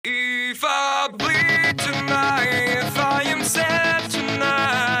I bleed tonight, if I am sad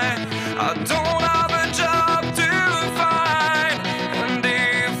tonight, I don't have a job to find. And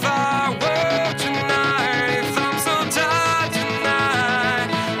if I were tonight, if I'm so tired tonight,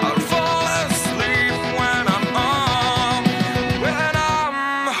 I'd fall asleep when I'm home, when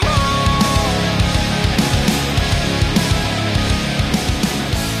I'm home.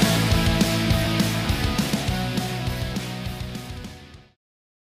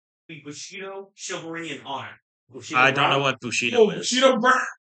 Bushido, Chivalry, and Honor. Bushido I don't Brown? know what Bushido is. Bushido Brown.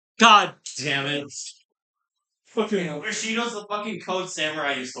 God damn it. Fucking. Bushido's the fucking code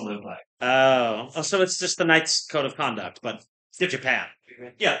samurai I used to live by. Oh, so it's just the Knight's Code of Conduct, but Japan.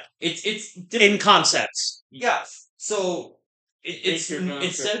 Yeah, it's In different. concepts. Yeah, so it's Make your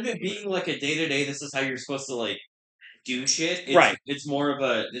instead of it being like a day to day, this is how you're supposed to like do shit. Right. It's more of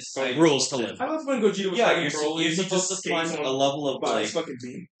a this is how you're Rules to supposed live. I love when Gogeta was Yeah, fucking you're, trolling. you're He supposed just to find skates a on level of by like his fucking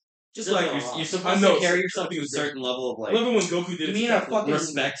team. just Just like like, you're I supposed know, to carry it's yourself to a fucking certain level of I like love it when Goku did You his mean a stuff. fucking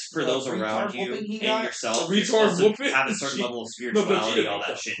respect for those around retard you whooping he and got? yourself. A You're retard supposed to whooping? have a certain level of No, spirituality, Gogeta all got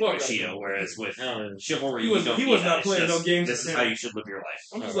that the shit in fuck out of Bushido. him. Whereas with Oh, Chivalry, He you was- don't he need was that. not It's playing no just, games This with is him. how you should live your life.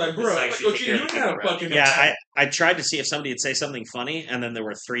 I'm just Or like, this is bro, how you like, should take Gogeta, care of you the ain't have people around you. fucking. Yeah, I tried to see if somebody would say something funny, and then there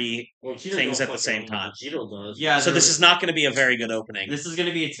were three Well, Cheeto things don't at the same fucking time. Cheeto does. Yeah, So this is not going to be a very good opening. This is going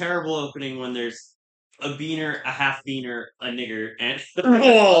to be a terrible opening when there's a beaner, a half beaner, a nigger, and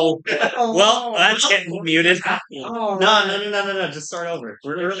Whoa! Well, that's getting muted. no. Just start over.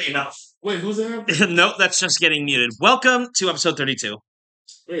 We're early enough. Wait, who's that? Nope, that's just getting muted. Welcome to episode 32.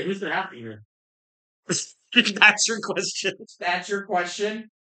 Wait, who's the happy here? That's your question. That's your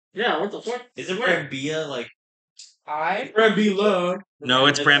question? Yeah, what the fuck? Is it Brambia like? Brad B. Love. No,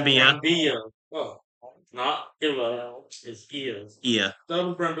 it's Brambia. Brambia. Oh, Not Illa. It's Ia. Yeah. that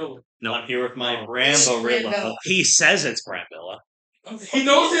was Brambilla. No. I'm here with my Oh. Brambilla. He says it's Brambilla. He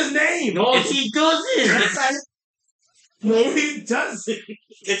knows his name. No, he doesn't! No, he doesn't.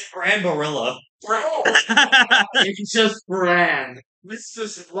 It's Brambarilla. Bro. It's just brand. This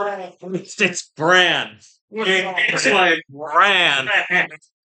is Brad. It's Bran. It's like Bran.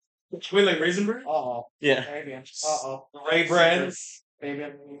 Wait, like Raisin Bran? Uh-oh. Yeah. Maybe. Uh-oh. Ray Brands. Maybe.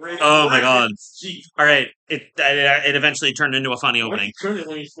 Oh my god. Jeez. All right. It eventually turned into a funny opening. Turn it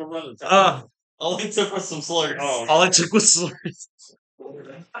when you still running. Oh. All it took was some slurs. All it took was slurs.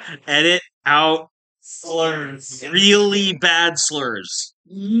 Edit out Slurs. really bad slurs.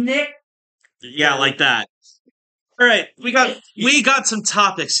 Nick. Yeah, like that. All right, we got some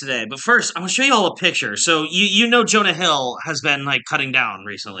topics today, but first I'm gonna show you all a picture. So you know Jonah Hill has been like cutting down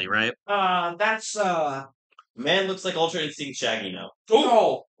recently, right? That's, Man looks like Ultra Instinct Shaggy now.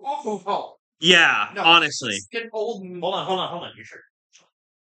 Oh. Oh. Yeah, No, honestly. It's getting old and... Hold on. Your shirt.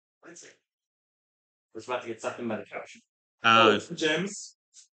 We're about to get sucked in by the couch. Gems.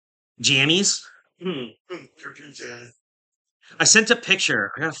 Jammies. I sent a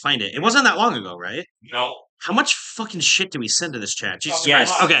picture. I gotta find it. It wasn't that long ago, right? No. How much fucking shit do we send to this chat? Jesus Yes.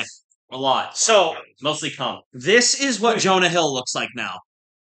 Christ. Okay, A lot. so Mostly cum. this is what Jonah Hill looks like now.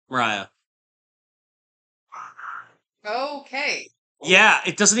 Mariah. Okay. Yeah,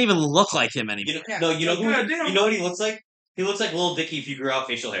 it doesn't even look like him anymore. You know, Goddamn. you know what he looks like? He looks like Lil Dicky if you grew out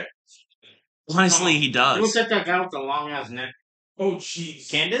facial hair. Honestly, he Look does. at that guy with the long ass neck. Oh, jeez.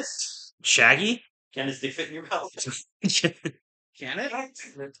 Candace? Shaggy? Candace, they fit in your mouth. Can it?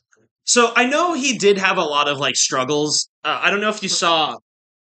 So I know he did have a lot of like struggles. I don't know if you saw.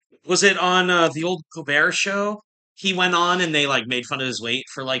 Was it on the old Colbert show? He went on and they like made fun of his weight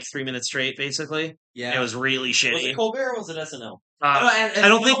for like 3 minutes straight. Basically, Yeah. it was really Was shitty. it Colbert or was it SNL? I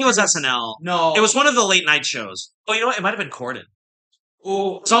don't think it was SNL. No. It was one of the late night shows. Oh, you know what? It might have been Corden.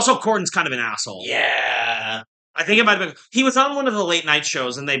 Oh, It's also Corden's kind of an asshole. Yeah. I think it might have been. He was on one of the late night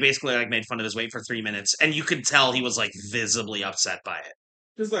shows, and they basically like made fun of his weight for 3 minutes, and you could tell he was like visibly upset by it.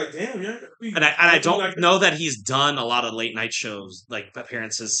 just like, damn, yeah. And I don't know that he's done a lot of late night shows like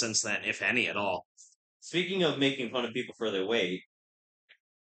appearances since then, if any at all. Speaking of making fun of people for their weight,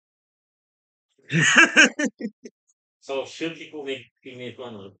 So should people be made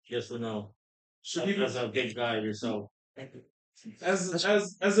fun of? Yes or no? Should people, As a big guy yourself.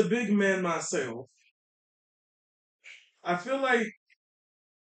 as a big man myself, I feel like,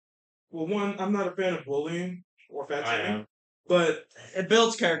 well, one, I'm not a fan of bullying or fat I shaming, am. but it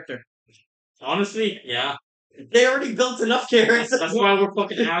builds character. Honestly, yeah. They already built enough character. That's why we're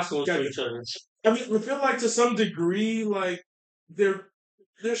fucking assholes to each other. I mean, I feel like to some degree, like there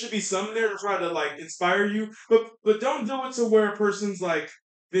should be some there to try to like inspire you, but don't do it to where a person's like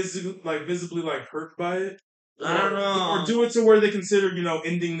visibly like hurt by it. I don't know. Or do it to where they consider,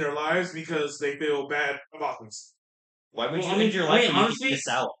 ending their lives because they feel bad about themselves. Why would Well, you I mean, end your life wait, when you honestly- can miss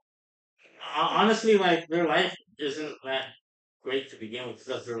out? honestly, like their life isn't that great to begin with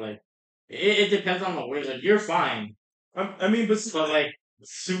because they're like it depends on the weight. Like you're fine, I mean, but but like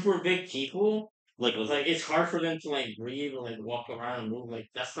super big people, like it's hard for them to like breathe and like walk around and move. Like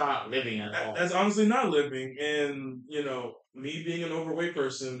that's not living at all. that's honestly not living. And me being an overweight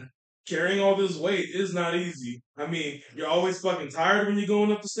person, carrying all this weight is not easy. I mean, you're always fucking tired when you're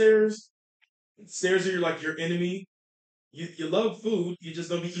going up the stairs. Stairs are like your enemy. You love food, you just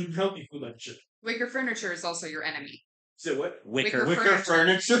don't be eating healthy food like shit. Wicker furniture is also your enemy. Say what? Wicker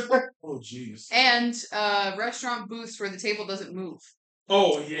furniture. Oh jeez. And restaurant booths where the table doesn't move.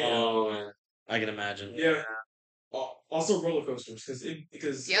 Oh yeah. Oh, I can imagine. Yeah. Also roller coasters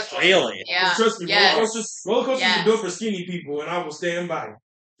because Yep. Really? Yeah. trust me, Yes. roller coasters Yes. are built for skinny people, and I will stand by it.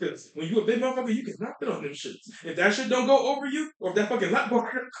 Because when you a big motherfucker, you cannot fit on them shits. If that shit don't go over you, or if that fucking lap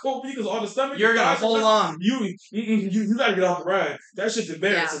bar go over you because all the stomach, You're gonna guys are hold messing- on. You gotta get off the ride. That shit's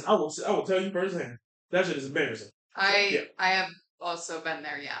embarrassing. I will tell you firsthand. That shit is embarrassing. I have also been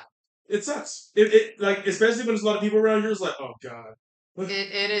there. Yeah. It sucks. It like especially when there's a lot of people around. You're just like, oh god.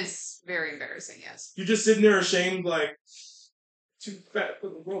 It is very embarrassing. Yes. You're just sitting there ashamed, like too fat for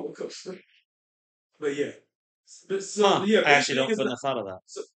the roller coaster. But yeah. But so Huh. yeah, I actually being big wouldn't is have thought of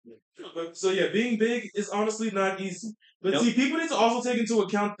that. so yeah, being big is honestly not easy. But Nope. see, people need to also take into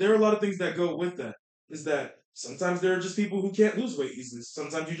account there are a lot of things that go with that. Is that sometimes there are just people who can't lose weight easily.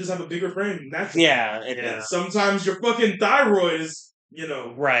 Sometimes you just have a bigger frame naturally. Yeah, it And is. sometimes your fucking thyroid is,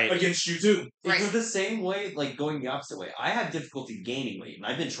 Right. against you too. Right. It's the same way, like going the opposite way. I have difficulty gaining weight, and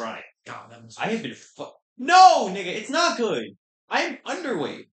I've been trying. God, that was I have been No, nigga, it's not good. I'm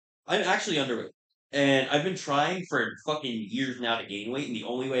underweight. I'm actually underweight. And I've been trying for fucking years now to gain weight, and the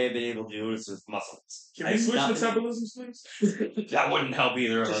only way I've been able to do it is with muscles. Can we I've switch not been- metabolisms, please? That wouldn't help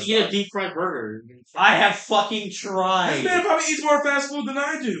either of just us. eat a deep fried burger. I have fucking This tried. man probably eats more fast food than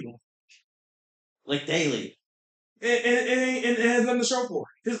I do. Like daily. And it has nothing to show for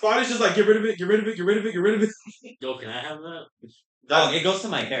it. His body's just like, get rid of it, get rid of it, get rid of it, get rid of it. Yo, can I have that? Dog, it goes to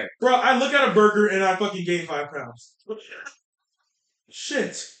my hair. Bro, I look at a burger and I fucking gain 5 pounds.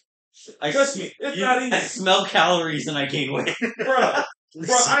 Shit. Trust me, it's not I easy. smell calories and I gain weight. Bro,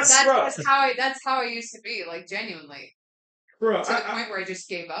 That's how I used to be. Like genuinely, bro, to the I point where I just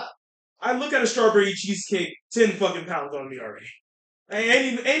gave up. look at a strawberry cheesecake, 10 fucking pounds on me already. I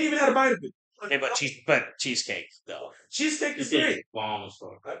ain't even had a bite of it. Okay, but cheesecake though. Cheesecake is It's great. bomb as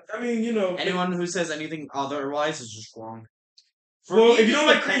fuck. I mean, Anyone who says anything otherwise is just wrong. For well, me, if you it's don't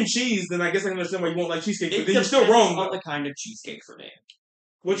like the cream kind- cheese, then I guess I can understand why you won't like cheesecake. it But then you're still depends wrong. on though. the kind of cheesecake for me.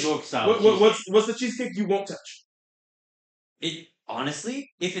 Which, York style what's the cheesecake you won't touch? It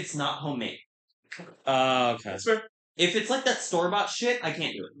honestly, if it's not homemade, Okay. That's fair. if it's like that store bought shit, I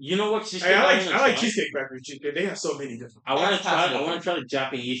can't do it. You know what cheesecake Hey, I wanna like try? Cheesecake Factory cheesecake. They have so many different. I want That's to try. I possible. want to try the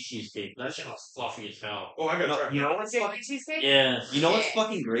Japanese cheesecake. That shit was fluffy as hell. Oh, I gotta No, try. you know what's fucking, cheesecake? Yeah. you know what's Yeah.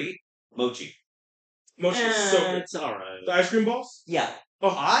 fucking great? Mochi. Mochi is so good. It's alright. The ice cream balls. Yeah.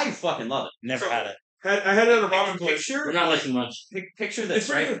 Oh, I fucking love it. Never had it. I had it at a ramen place. Picture, We're not liking much. picture It's this,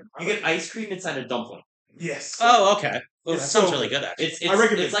 pretty right? good. I You like get ice cream inside a dumpling. Yes. Oh, okay. Well, It's that sounds so really good. good actually. It's I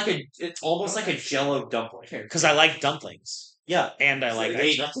recommend it's like it's almost like a Jello dumpling. Because I like dumplings. Yeah. And I like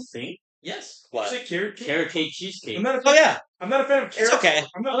Wait, that's a thing. Yes. what? Say carrot cake. Carrot cake cheesecake. I'm not a Oh fan. yeah. I'm not a fan of carrots. okay.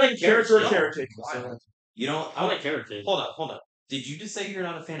 I'm not I a fan like of carrots or carrots, carrot cake. Why? You know, I like carrot cake. hold on. Did you just say you're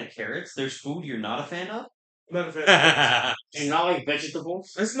not a fan of carrots? There's food you're not a fan of? I'm not a fan. Of carrots. Do you not like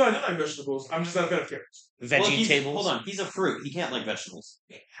vegetables? It's not. I do like vegetables. I'm just not a fan of carrots. Veggie tables. Hold on, he's a fruit. He can't like vegetables.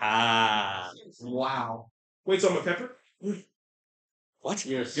 Ah. Wow. Wait, so I'm a pepper? What?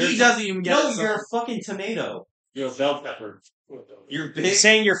 You're He does. even get it. You're a fucking tomato. You're a bell pepper You're You're big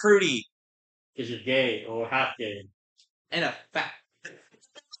saying you're fruity. because you're gay or half gay. and a fat.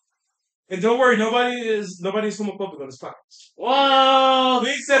 And don't worry, nobody's homophobic on this podcast. Whoa!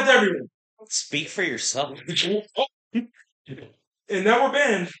 We accept everyone. Speak for yourself. And now we're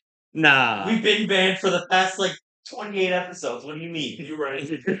banned. Nah. We've been banned for the past like 28 episodes. What do you mean? You're right.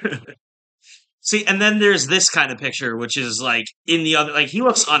 See, and then there's this kind of picture, which is like in the other. Like he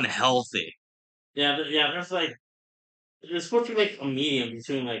looks unhealthy. Yeah, there's like there's supposed to be like a medium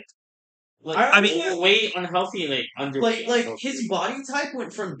between like I mean, way unhealthy and like under Like his body type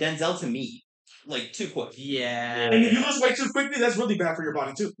went from Denzel to me, like too quick. Yeah. And if you lose weight too quickly, that's really bad for your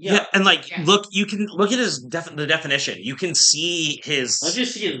body too. yeah. And like, Yeah. look, you can look at his the definition. You can see his. I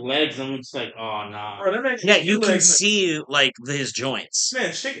just see his legs and I'm just like, oh nah. Bro, that man Yeah, you can legs, see like his joints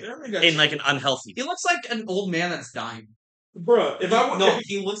man, chicken. That man got in like an unhealthy. He looks like an old man that's dying. Bro, if I No,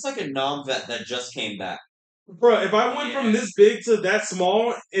 he looks like a non-vet that just came back. if I went from this big to that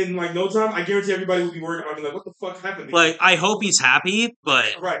small in like no time, I guarantee everybody would be worried about me. Like, what the fuck happened? To Like, I hope he's happy,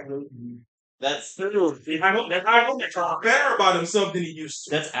 but you? Right. That's I hope they talk better about himself than he used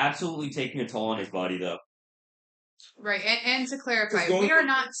to. that's absolutely taking a toll on his body, though. Right, and to clarify, Just going we are for-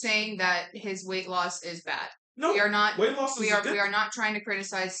 not saying that his weight loss is bad. No, We are not. weight loss We is are. good. We are not trying to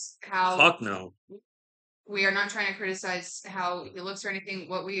criticize how. Fuck no. We are not trying to criticize how he looks or anything.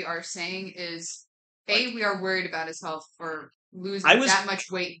 What we are saying is, we are worried about his health for losing I was- that much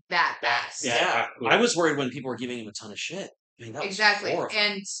weight that fast. Yeah, I was worried when people were giving him a ton of shit. I mean, that was Exactly.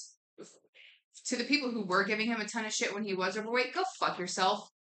 horrifying. And to the people who were giving him a ton of shit when he was overweight, go fuck yourself.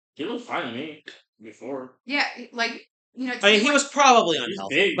 He was fine to me before. Yeah, like, you know. I mean, he was probably He's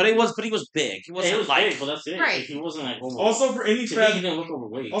unhealthy, big. but he was big. He Yeah, wasn't he was like big, but that's it. Right. Like, he wasn't like overweight. Also, for any To me, he fat, didn't look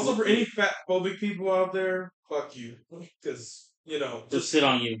overweight. also He for looked any big. fat phobic people out there, fuck you, because Just sit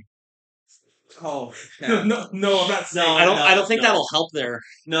on you. Oh, no, I'm not saying. I don't think no. that'll help there.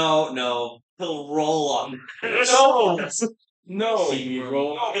 No. He'll roll on. No, See me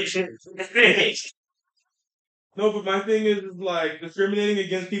roll. no, but my thing is like discriminating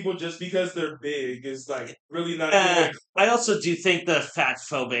against people just because they're big is like really not. Good. I also do think the fat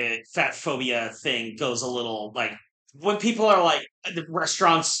phobia thing goes a little like when people are like the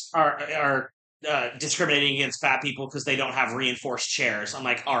restaurants are discriminating against fat people because they don't have reinforced chairs. I'm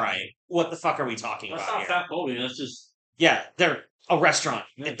like, all right, what the fuck are we talking That's about not here? fat phobia. That's just Yeah, they're a restaurant.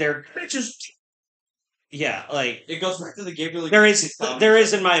 Yeah. They're just yeah, like It goes back to the Gabriel. there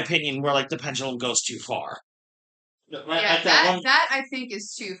is, in my opinion, where like the pendulum goes too far. Yeah, at that I think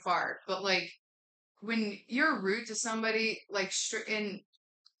is too far. But like, when you're rude to somebody, like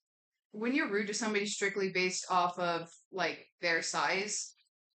when you're rude to somebody strictly based off of like their size,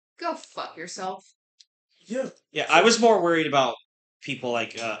 go fuck yourself. Yeah, Yeah, I was more worried about people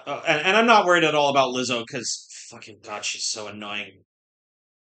like, and I'm not worried at all about Lizzo because fucking god, she's so annoying.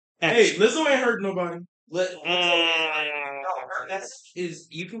 And hey, Lizzo ain't hurt nobody. Her message is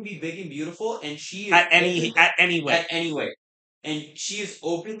you can be big and beautiful, and she is at any way. at any way, and she is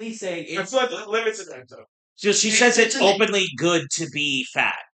openly saying I it's feel like there's limits to that though. So she says it's openly good to be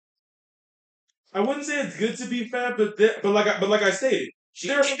fat. I wouldn't say it's good to be fat, but like I stated,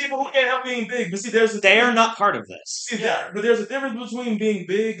 there are some people who can't help being big. But see, They are not part of this. But there's a difference between being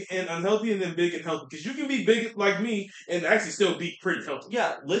big and unhealthy and then big and healthy. Because you can be big like me and actually still be pretty healthy.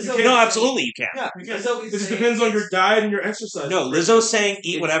 yeah. Lizzo, can't- No, absolutely you can. yeah. Lizzo It is just saying depends on your diet and your exercise. No, Lizzo's saying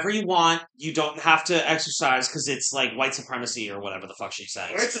eat whatever you want. You don't have to exercise because it's like white supremacy or whatever the fuck she says.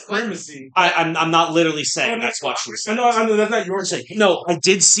 White supremacy. I'm not literally saying that's what she I said. know that's not your take. No, I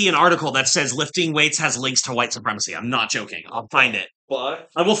did see an article that says lifting weights has links to white supremacy. I'm not joking. I'll find it. But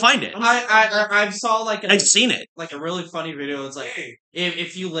I will find it. I saw like I've seen it. a really funny video. It's like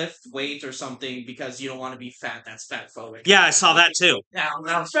if you lift weight or something because you don't want to be fat, that's fat phobic. Yeah, I saw that too. Now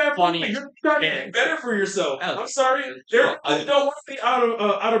that's Fat funny. You're trying to get better for yourself. Oh. I'm sorry. There people don't want to be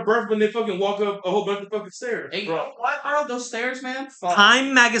out of breath when they fucking walk up a whole bunch of fucking stairs. Hey, what are those stairs, man? Fuck.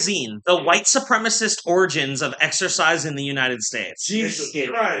 Time magazine, the white supremacist origins of exercise in the United States. Jesus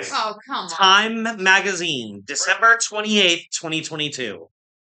Christ. Oh, come on. Time magazine, December 28th, 2022.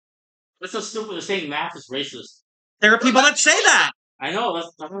 It's so stupid to say math is racist. There are people that say that. I know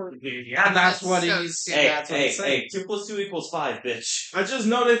that's Yeah, that's what so he's. stupid. That's what he's saying. 2 + 2 = 5, bitch. I just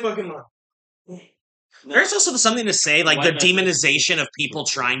know they fucking lie. There's also something to say, like the White demonization of people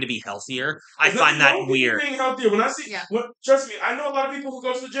trying to be healthier. I find that weird. Being healthier. When I see, Yeah. trust me, I know a lot of people who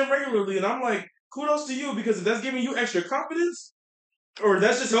go to the gym regularly, and I'm like, kudos to you because if that's giving you extra confidence, or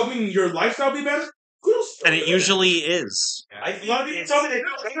that's just helping your lifestyle be better, kudos. to And you. it usually is. A lot of people tell me they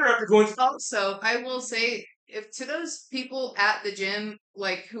feel better after going to. Also, I will say, if to those people at the gym,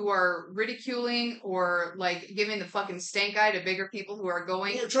 like who are ridiculing or like giving the fucking stank eye to bigger people who are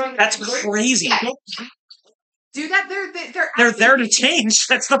going, That's crazy. Yeah. do that. They're They're there to change.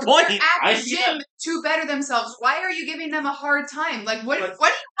 That's the They're point. at I the see gym to better themselves. Why are you giving them a hard time? Like, what do you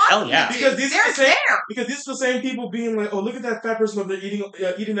want? Hell them yeah. to do? Because these are They're the same- there. Because these are the same people being like, oh, look at that fat person over there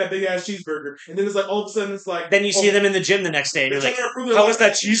eating that big ass cheeseburger, and then it's like all of a sudden it's like Then you see them in the gym the next day and you're like, how how was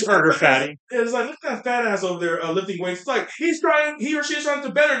that cheeseburger, fatty? It's like, look at that fat ass over there lifting weights. It's like he or she is trying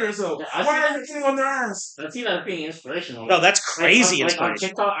to better themselves. Yeah, I Why see are that. you sitting on their ass? I see that being inspirational. No, that's crazy Like on inspiration.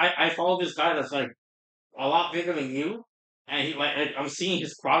 TikTok, I follow this guy that's like a lot bigger than you, and he I'm seeing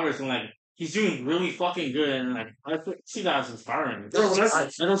his progress and like he's doing really fucking good, and like I see that as inspiring. Bro, when I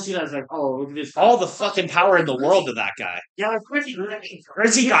don't see that as like, oh, look at this. All the fucking power in the world to that guy. Yeah, Grizzy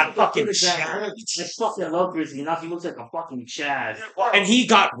got fucking I Chad. fucking love Grizzy. Now he looks like a fucking Chad. And he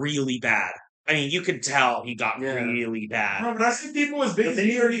got really bad. I mean, you could tell he got Yeah. really bad. Bro, when I see people as big But as then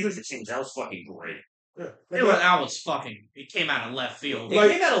me he or already even that was fucking great. That was fucking. It came out of left field. It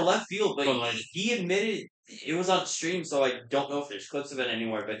Like- came out of left field, but But, like- he admitted it was on stream, so I don't know if there's clips of it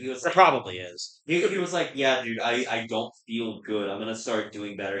anymore. But he was There like, probably is. he was like, yeah, dude, I don't feel good. I'm gonna start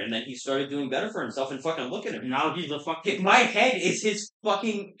doing better, and then he started doing better for himself. And fucking look at him. Now he's a fucking. My head is his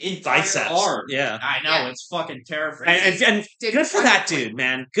fucking entire Biceps. arm. Yeah. I know, Yeah. it's fucking terrifying. And Did good for that dude,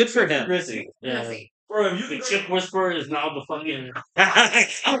 man. Good for him. Grizzly. Yeah. Grizzy. Bro, if you The could Chip Whisperer is now the fucking.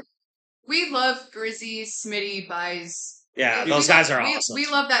 We love Grizzy, Smitty, Buys. Yeah, We those love- guys are we, awesome. We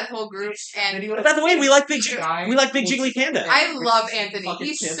love that whole group, and By the way, we like Big Jiggly Panda. I love Anthony. Fucking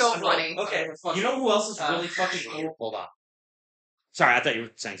He's chips. so I'm like, funny. Okay, you know who else is really fucking cool? Hold on. Sorry, I thought you were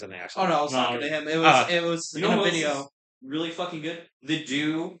saying something actually. Oh no, I was No. talking to him. It was You in know a who else video. is really fucking good? The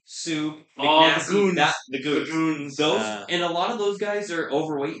Dew, Soup, Oh, McNasty, the Goons. the Goons. The Goons. Those, Uh. and a lot of those guys are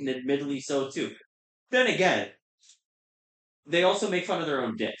overweight, and admittedly so too. Then again, they also make fun of their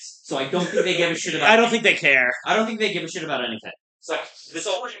own dicks, so I don't think they give a shit about. I don't think they care. I don't think they give a shit about anything. So this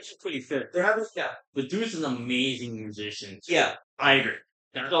all is pretty fit. They're having, yeah, The dude's an amazing musician. yeah. I agree.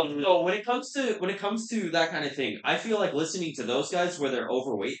 So when it comes to that kind of thing, I feel like listening to those guys where they're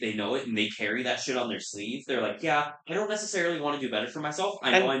overweight, they know it and they carry that shit on their sleeve. They're like, yeah, I don't necessarily want to do better for myself.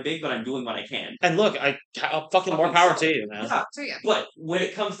 I know I'm big, but I'm doing what I can. And look, fucking more power to you, man. Yeah, So yeah, but when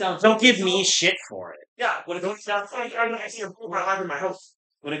it comes down to Don't give me shit for it. yeah, when it comes down to I see my life in my house.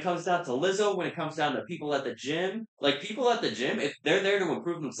 When it comes down to Lizzo, when it comes down to people at the gym, like people at the gym, if they're there to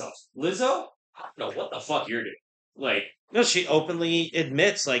improve themselves, Lizzo, I don't know what the fuck you're doing. Like, No, she openly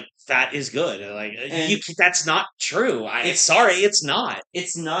admits like that is good. Like And- that's not true. Sorry, it's not.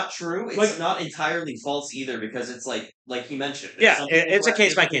 it's not true. It's Like- not entirely false either because it's like he mentioned. Yeah, some people it's a who have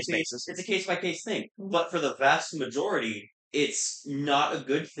case-by-case different basis. It's a case by case thing. But for the vast majority, it's not a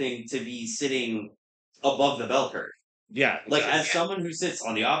good thing to be sitting above the bell curve. Yeah, Like as someone who sits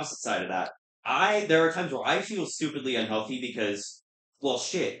on the opposite side of that, there are times where I feel stupidly unhealthy because, well,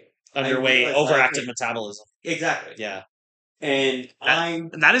 shit. underweight, I realize that I overactive can- metabolism. Exactly. Yeah, And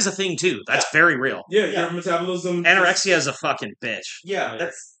and that is a thing too. That's very real. yeah, Yeah. your metabolism. Anorexia is a fucking bitch. yeah,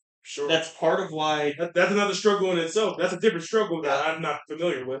 Sure. that's part of why. That's another struggle in itself. That's a different struggle that I'm not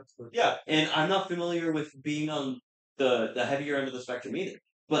familiar with. Yeah, and I'm not familiar with being on the heavier end of the spectrum either.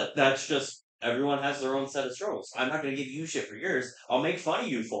 But that's just everyone has their own set of struggles. I'm not gonna give you shit for yours. I'll make fun of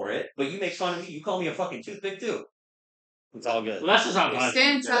you for it, but you make fun of me. You call me a fucking toothpick too. It's all good. Well, that's just how you I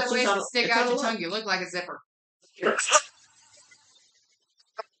stand that's sideways just and how- stick it's out how your it tongue. You look like a zipper.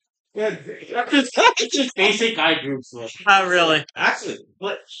 Yeah, It's just basic guy groups. Like, Not really. Actually,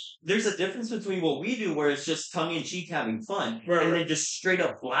 but there's a difference between what we do, where it's just tongue in cheek having fun, Right, and right. then just straight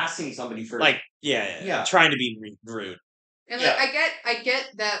up blasting somebody for Like, yeah, Yeah. trying to be rude. And Yeah. like, I get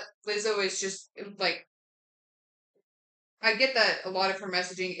that Lizzo is just like, I get that a lot of her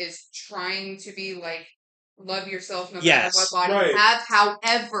messaging is trying to be like, love yourself no Yes. matter what body Right. you have.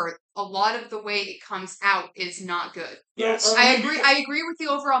 However, a lot of the way it comes out is not good. Yes. I agree with the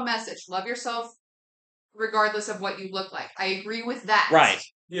overall message. Love yourself regardless of what you look like. I agree with that. Right.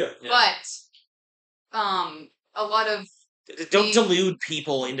 Yeah. But a lot of Don't delude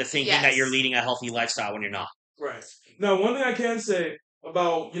people into thinking that Yes. you're leading a healthy lifestyle when you're not. Right. Now, one thing I can say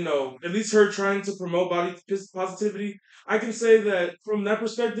about, at least her trying to promote body positivity, I can say that from that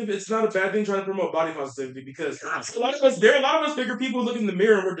perspective, it's not a bad thing trying to promote body positivity because there are a lot of us bigger people who look in the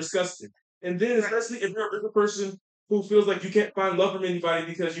mirror and we're disgusted. And then, especially if you're a bigger person who feels like you can't find love from anybody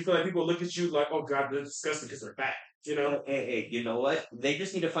because you feel like people look at you like, oh God, they're disgusting because they're fat. Hey, you know what? They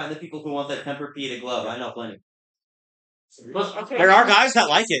just need to find the people who want that Tempur-Pedic glove. I know plenty. but, okay. There are guys that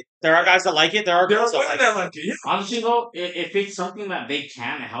like it. There are guys that like it. There are There are girls that women like that it. like it. Yeah. Honestly, though, if it's something that they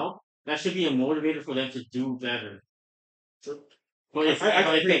can help, that should be a motivator for them to do better. But if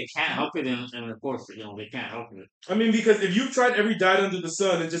they can't help it, then of course, they can't help it. I mean, because if you've tried every diet under the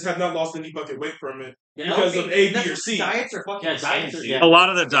sun and just have not lost any fucking weight from it, because of A, B, or C. Diets are fucking Yeah, diets scams, are- dude. yeah. A lot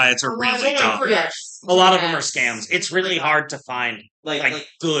of the diets are a lot of really them dumb. are yes. A lot of them are Yes. scams. It's really hard to find Like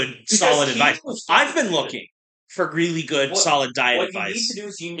good, because solid keto advice. was I've been stupid. looking for really good, What- solid diet What you need advice. to do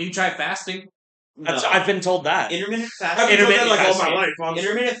is You try fasting. I've been told that. intermittent I've fasting. been doing that Intermittent like all my fasting. life. Honestly.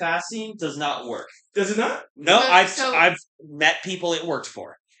 Intermittent fasting does not work, Does it not? No, So- I've met people it worked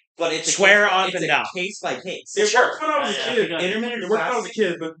for. but it's Swear a up case, and it's down. a case by case. It Sure. worked when I was a Yeah, kid. yeah. Intermittent It worked when I was a fasting.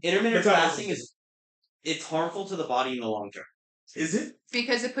 kid, but Intermittent Metabolism. fasting it's harmful to the body in the long term. is it?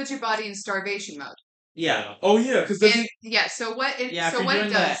 Because it puts your body in starvation mode. Yeah, Oh yeah, because And yeah, so what it Yeah, if so you're what doing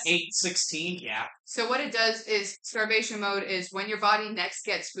it does the 8-16, yeah. So what it does is starvation mode is when your body next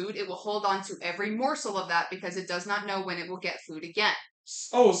gets food, it will hold on to every morsel of that because it does not know when it will get food again.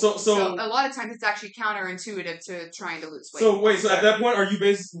 so So a lot of times it's actually counterintuitive to trying to lose weight. so wait, so at that point,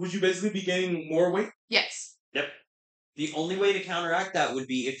 would you basically be gaining more weight? Yes. the The only way to counteract that would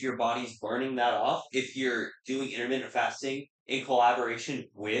be if your body's burning that off. If you're doing intermittent fasting in collaboration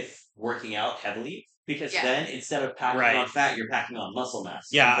with working out heavily, because Yeah. then instead of packing Right. on fat, you're packing on muscle mass.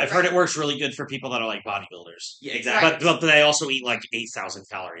 Yeah, I've heard Right. it works really good for people that are like bodybuilders. Yeah, exactly. Right. But they also eat like 8,000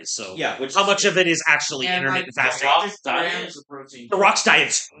 calories. So Yeah, which how is- much of it is actually And like intermittent the fasting? Rock's diet is a protein. The Rock's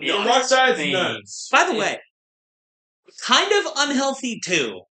diet's The nuts. rock side's Insane. nuts. By the way, kind of unhealthy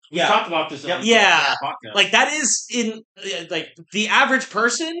too. We Yeah. talked about this. on Yeah. the podcast. Like that is in like the average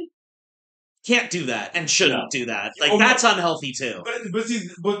person can't do that and shouldn't do that. Like Oh, that's unhealthy too.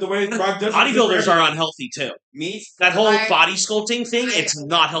 But the way Rock does it, Bodybuilders are unhealthy too. meat. That whole I- body sculpting thing, I- it's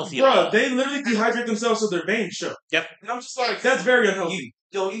not healthy at Bro, all. they literally dehydrate themselves so their veins show. Yep. And I'm just like, that's very unhealthy. You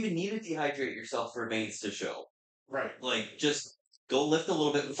don't even need to dehydrate yourself for veins to show. Right. Like, just go lift a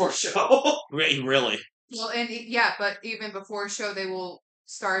little bit before show. Really. Well, and yeah, but even before show, they will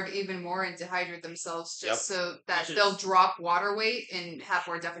starve even more and dehydrate themselves just so that Which is- they'll drop water weight and have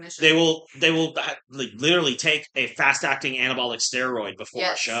more definition. They will like, literally take a fast acting anabolic steroid before a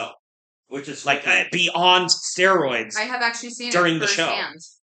Yes. show. Which is Like freaking- be on steroids. I have actually seen During it the show. firsthand.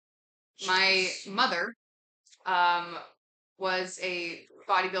 My mother was a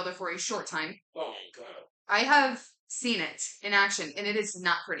bodybuilder for a short time. Oh my god. I have seen it in action, and it is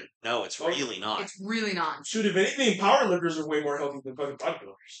not pretty. No, it's really not. It's really not. Shoot, if anything, powerlifters are way more healthy than fucking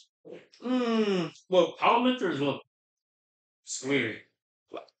bodybuilders. Well, Powerlifters look weird.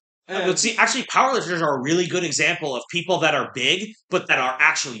 But see, actually, powerlifters are a really good example of people that are big, but that are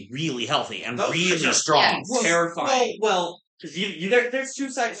actually really healthy and Those really guys are strong. Yes. Terrifying. Well, Because you there's two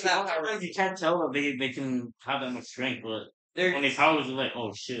sides to that. sometimes you can't tell that they can have that much strength, but There, when they power, you're like,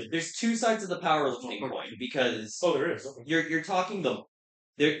 oh shit. there's two sides of the powerlifting coin because oh, there is. Okay. you're talking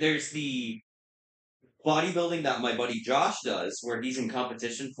there's the bodybuilding that my buddy Josh does where he's in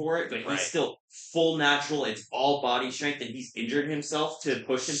competition for it, but he's Right. still full natural. It's all body strength, and he's injured himself to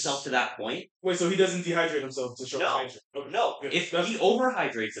push himself to that point. Wait, so he doesn't dehydrate himself to show No. hydration? Okay. No, Good. if That's- he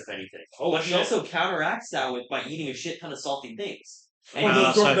overhydrates, if anything, Oh, but he shit. also counteracts that with by eating a shit ton of salty things. And Oh, he's-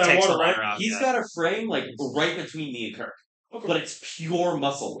 absorb so it that takes water, the water right? out. he's yeah. got a frame like right between me and Kirk, Okay. but it's pure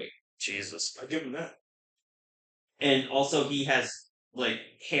muscle weight. Jesus. I give him that. And also, he has like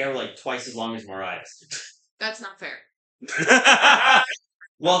hair like twice as long as Mariah's. That's not fair.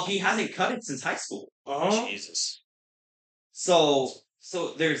 Well, he hasn't cut it since high school, Jesus. so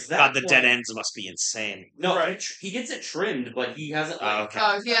there's that. God, the point. dead ends must be insane. No, Right. he gets it trimmed, but he hasn't Oh, like okay.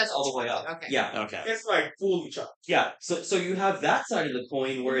 Oh, yes. all the way up. Okay. Yeah, Okay. It's like fully chopped. yeah. So you have that side of the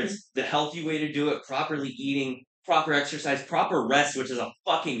coin where it's the healthy way to do it, properly eating, proper exercise, proper rest, which is a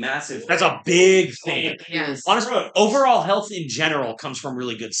fucking massive. That's a big thing. Yes. Honestly, Bro. overall health in general comes from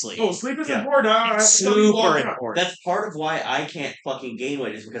really good sleep. Oh, sleep is Yeah. important. I It's tell you all super the time. important. That's part of why I can't fucking gain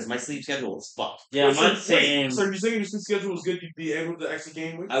weight is because my sleep schedule is fucked. Yeah, Wait, mine's saying. So you're saying your sleep schedule was good, you'd be able to actually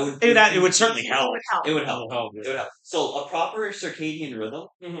gain weight? I would. It would certainly help. It would help. Oh, It would help. So a proper circadian rhythm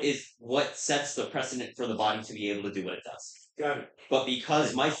Mhm. is what sets the precedent for the body to be able to do what it does. Got it. But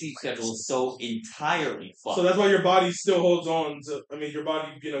because my sleep schedule is so entirely fucked, So that's why your body still holds on to. I mean, your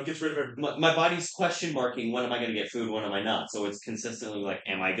body, gets rid of everything. my body's question marking when am I going to get food, when am I not. So it's consistently like,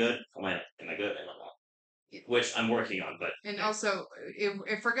 am I good? Am I good? Am I not? Which I'm working on, but And also,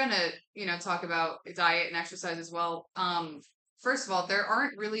 if we're gonna, talk about diet and exercise as well, first of all, there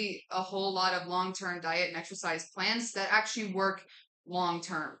aren't really a whole lot of long-term diet and exercise plans that actually work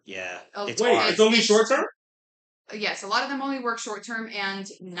long-term. Yeah. Oh, It's Wait, hard. it's only short term? Yes, a lot of them only work short-term, and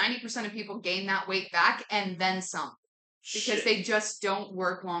 90% of people gain that weight back and then some because they just don't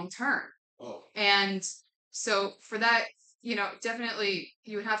work long-term. Oh. And so for that, definitely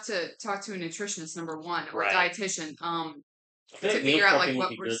you would have to talk to a nutritionist, number one, or Right. a dietitian. I feel like figure meal out, like, prepping what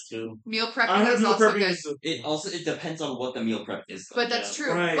would be we're- good too. Meal I prepping heard is meal also prepping good. is it depends on what the meal prep is. But that's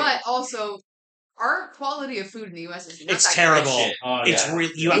true. Right. But also, our quality of food in the U.S. is not It's that terrible. Shit. Oh, It's yeah.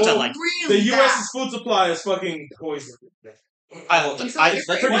 really you have Well, to like. the really U.S.'s food supply is fucking poison. And so I- if,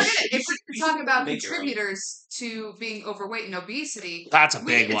 that's we're pretty- gonna talk about make your own. contributors to being overweight and obesity, That's a we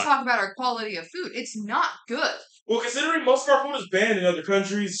need big to one. talk about our quality of food. It's not good. Well, considering most of our food is banned in other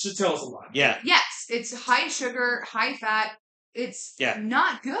countries, should tell us a lot. Yeah. Yes, it's high sugar, high fat. It's Yeah.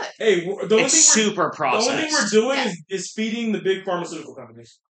 not good. Hey, the only It's thing super the only thing we're processed. doing Yeah. is feeding the big pharmaceutical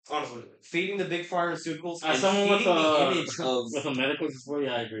companies. Honestly. Feeding the big pharmaceuticals As and someone with feeding the a image of with a medical disability,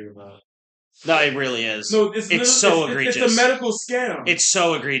 I agree with that. No, it really is. No, it's so literally- egregious. It's a medical scam. It's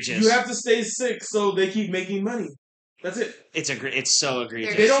so egregious. You have to stay sick so they keep making money. That's it. It's so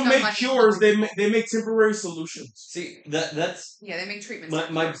egregious. They There's don't no make money. cures. They make temporary solutions. see that's Yeah, they make treatments.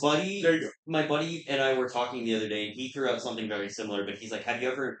 my buddy. There you go. My buddy and I were talking the other day, and he threw out something very similar. But he's like, "Have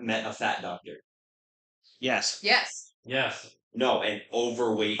you ever met a fat doctor?" Yes. Yes. Yes. No, an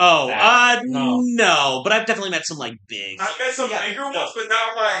overweight. Oh, fat. no, but I've definitely met some like big. I've met some Yeah, bigger no. ones, but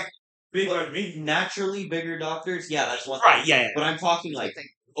not like big like me. Naturally bigger doctors. Yeah, that's one. Right, thing. yeah, yeah. But I'm talking That's like the thing.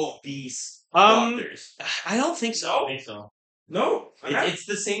 obese Um, doctors. I don't think I so. don't think so. No, It's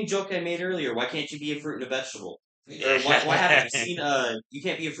the same joke I made earlier. Why can't you be a fruit and a vegetable? Or why haven't you seen you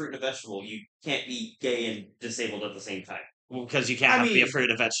can't be a fruit and a vegetable. You can't be gay and disabled at the same time. Because you can't I have to be a mean, fruit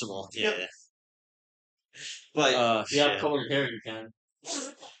and vegetable. Yeah. yep. But Oh You have shit. colored hair, you can.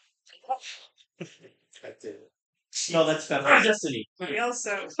 no, that's feminism. Destiny. We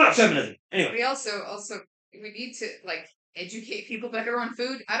also Feminism. Anyway, we also we need to like educate people better on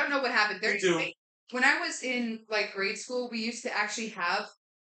food. I don't know what happened there. Me too. When I was in like grade school, we used to actually have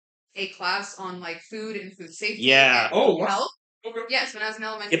a class on like food and food safety. Yeah. And Oh, wow. health. Okay. Yes, when I was in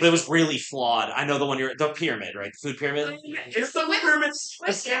elementary. Yeah, but it was really flawed. I know the one the pyramid, right? The food pyramid. It's the pyramids.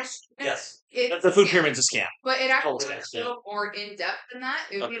 But yes, The food pyramid's a scam. But it actually Oh, was a little more in depth than that.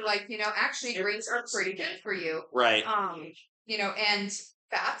 It would be like, actually grains are pretty good for you. Right. And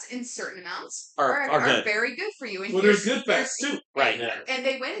fats in certain amounts Are good. very good for you. And Well, there's good fats too. Right. And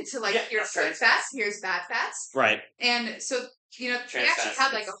they went into like, here's good fats, here's bad fats. Right. And so, we Trans actually fats.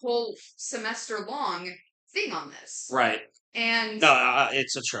 had like a whole semester long thing on this. Right. And No,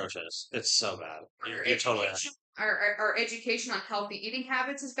 it's atrocious. It's so bad. You're totally right. our education on healthy eating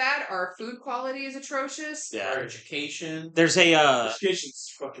habits is bad. Our food quality is atrocious. Yeah. Our education. There's a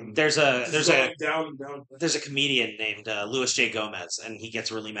Education's fucking. there's a just there's a going down and down. there's a comedian named Louis J. Gomez, and he gets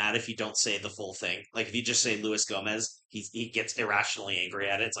really mad if you don't say the full thing. Like if you just say Louis Gomez, he gets irrationally angry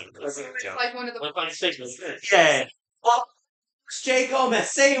at it. It's like a really It's funny joke. like one of the What about statements? Yeah, well, Jay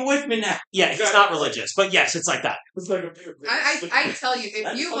Gomez, say it with me now. yeah, he's not religious, but yes, it's like that. It's like a big. I tell you, if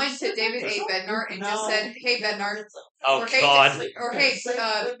That's you so went to David A. Bednar and just said, "Hey Bednar," Oh or "Hey God. or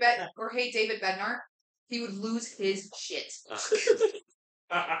 "Hey David Bednar," he would lose his shit.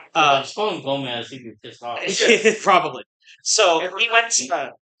 Just call him Gomez. He'd be pissed off. Probably. So he went.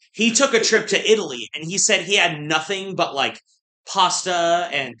 He took a trip to Italy, and he said he had nothing but like pasta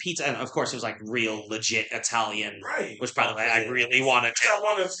and pizza, and of course it was like real legit Italian. Right. Which, by the way, I really wanted to. I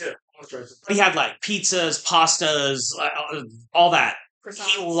want to. He had like pizzas, pastas, all that. He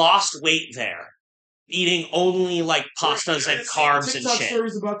Croissants. lost weight there, eating only like pastas and carbs and TikTok shit.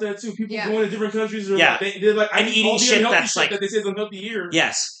 stories about that too. People Yeah. going to different countries. Or Yeah. they're like, And I eat eating all the shit unhealthy that's shit like- that they say is unhealthy here.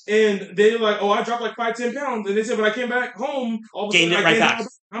 Yes. And they're like, oh, I dropped like 5-10 pounds, and they said, when I came back home, all of a Gained sudden it I right gained back.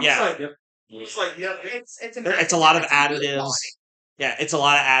 I'm Yeah. just like, it's like, yeah, It's It's a lot of additives. Yeah, it's a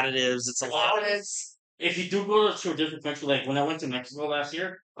lot of additives. It's a lot. If you do go to a different country, like when I went to Mexico last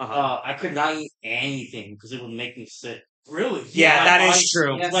year, Uh-huh. I could not eat anything because it would make me sick. really. Yeah, my that body- is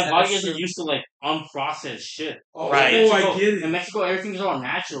true. My body isn't used to like unprocessed shit. Oh, Right. Oh, Mexico, I get it. In Mexico, everything's all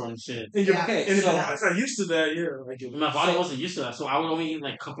natural and shit. And you're, Yeah. Okay, and if so- it's not used to that, yeah, I get it. And my body wasn't used to that, so I would only eat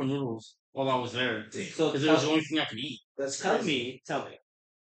like cup of noodles while I was there So because it was the only thing I could eat. That's tell crazy. me,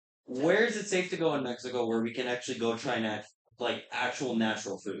 where is it safe to go in Mexico where we can actually go try like actual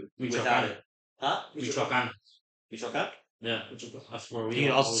natural food without Michoacan. it? Huh? Michoacan. Michoacan? Yeah, that's where we. You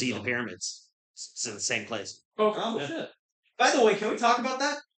can also always see the go. pyramids. It's in the same place. Oh Yeah. shit. By the way, can we talk about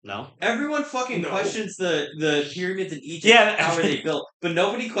that? No. Everyone fucking No. questions the pyramids in Egypt. Yeah. How are they built? But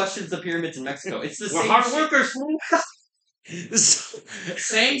nobody questions the pyramids in Mexico. It's the We're same hard shit. workers, fool.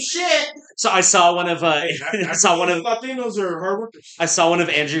 Same shit. So I saw one of I saw one of Latinos are hard workers. I saw one of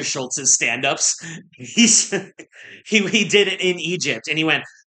Andrew Schultz's stand-ups. He did it in Egypt, and he went,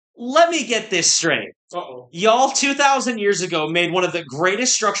 "Let me get this straight. Uh-oh. Y'all 2,000 years ago made one of the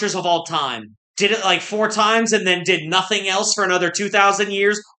greatest structures of all time. Did it like 4 times and then did nothing else for another 2,000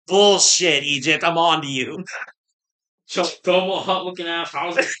 years? Bullshit, Egypt. I'm on to you." Double hut looking ass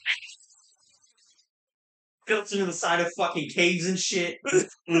houses. Built into the side of fucking caves and shit.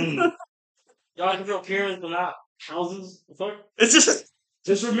 Mm. Y'all can build pyramids but not houses. The fuck? It's just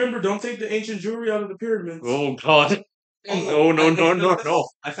Just remember, don't take the ancient jewelry out of the pyramids. oh god. Oh no.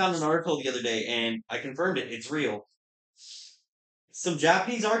 I found an article the other day and I confirmed it. It's real. Some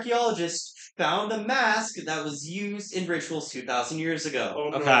Japanese archaeologists found a mask that was used in rituals 2,000 years ago. Oh,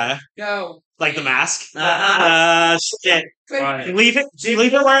 no. Okay, Go. like the mask. Shit. Right. Leave it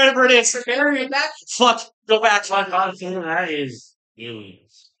wherever it is. Bury that. Fuck. Go back. My God, that is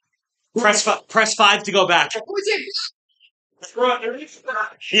aliens. Press 5 to go back. Who's it? Bro,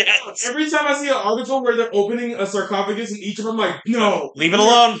 Yeah. every time I see an article where they're opening a sarcophagus in each of them, I'm like, no. Leave it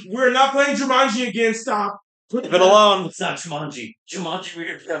alone. We're not playing Jumanji again. Stop. Leave it alone. It's not Jumanji. Jumanji, we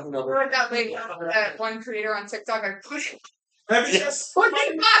have another. Or that lady, that one creator on TikTok, like, put Have you just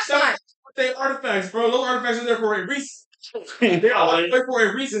the mask on. they artifacts, bro? Those artifacts are there for a reason. They're all there for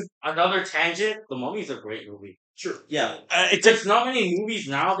a reason. Another tangent. The Mummy's a great movie. Sure. Yeah. There's not many movies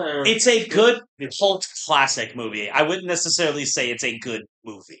now that are. It's a good cult classic movie. I wouldn't necessarily say it's a good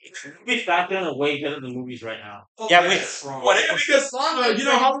movie. Movies back then are way better than movies right now. Yeah, Yes. what Yeah, because you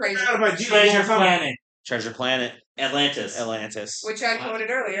know how we ran out of ideas. a long Treasure time ago. Planet. Treasure Planet, Atlantis. Which I quoted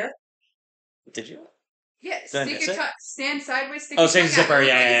earlier. Did you? Yeah, Did I stick miss your it? tongue, stand sideways, stick Oh, your Sing tongue out. Zipper, Look like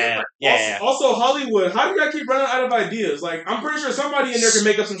a yeah. zipper. Yeah. Also, Hollywood. How do y'all keep running out of ideas? Like, I'm pretty sure somebody in there can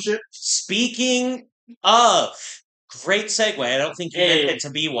make up some shit. Speaking of, great segue. I don't think you meant Hey, it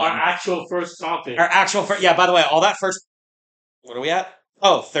to be Our one. actual first topic. Our actual first, yeah, by the way, all that first, what are we at?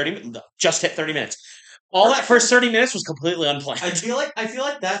 Oh, 30, just hit 30 minutes. All that first 30 minutes was completely unplanned. I feel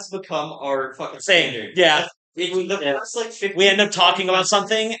like that's become our fucking Same, standard. yeah. The first like 50 We end up talking about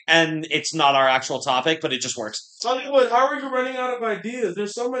something, and it's not our actual topic, but it just works. Hollywood, how are you running out of ideas?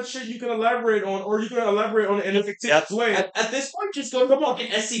 There's so much shit you can elaborate on, or you can elaborate on it in a fictitious way. At this point, just go to fucking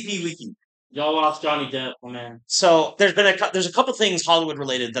SCP Wiki. Y'all lost Johnny Depp, oh man. So there's a couple things Hollywood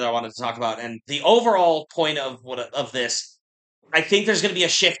related that I wanted to talk about, and the overall point of this, I think there's going to be a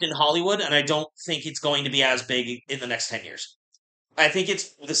shift in Hollywood, and I don't think it's going to be as big in the next 10 years. I think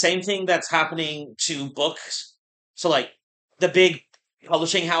it's the same thing that's happening to books. So, like, the big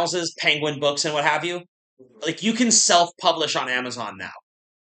publishing houses, Penguin Books and what have you, like, you can self-publish on Amazon now.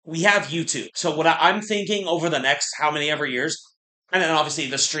 We have YouTube. So what I'm thinking over the next how many ever years, and then obviously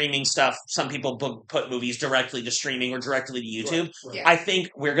the streaming stuff, some people put movies directly to streaming or directly to YouTube. Right. Yeah. I think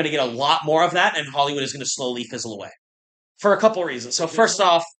we're going to get a lot more of that, and Hollywood is going to slowly fizzle away. For a couple reasons. So first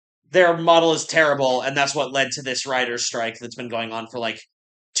off, their model is terrible, and that's what led to this writer's strike that's been going on for like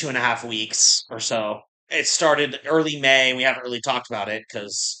 2.5 weeks or so. It started early May, and we haven't really talked about it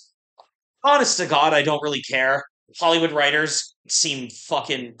because, honest to God, I don't really care. Hollywood writers seem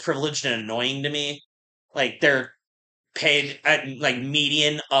fucking privileged and annoying to me. Like, they're paid at like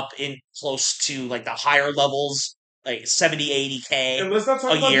median up in close to like the higher levels, like 70, 80K. And let's not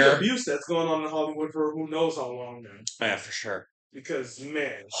talk a about year. the abuse that's going on in Hollywood for who knows how long now. Yeah, for sure. Because,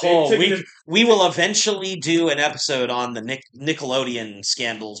 man. Oh, they've taken we will eventually do an episode on the Nickelodeon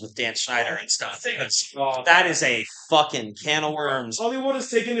scandals with Dan Schneider and stuff. That is a fucking can of worms. Hollywood has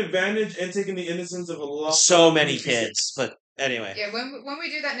taken advantage and taken the innocence of a lot. So many kids, but anyway. Yeah, when we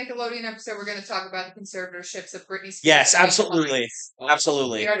do that Nickelodeon episode, we're going to talk about the conservatorships of Britney Spears. Yes, and absolutely.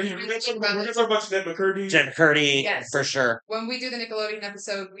 Absolutely. We are We're going going to talk about to talk about Jeanette McCurdy. Jen McCurdy, Yes. for sure. when we do the Nickelodeon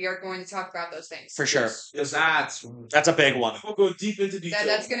episode, we are going to talk about those things. For sure. Because that's That's a big one. We'll go deep into detail.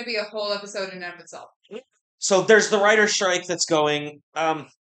 That's going to be a whole episode in and of itself. So there's the writer's strike that's going.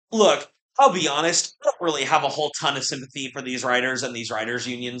 Look, I'll be honest, I don't really have a whole ton of sympathy for these writers and these writers'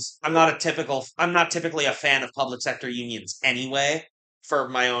 unions. I'm not typically a fan of public sector unions anyway, for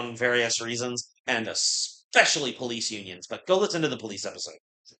my own various reasons, and especially police unions. But go listen to the police episode.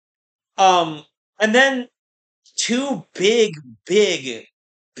 And then two big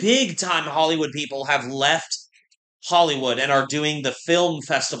time Hollywood people have left Hollywood and are doing the film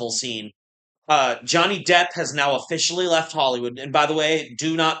festival scene. Johnny Depp has now officially left Hollywood, and by the way,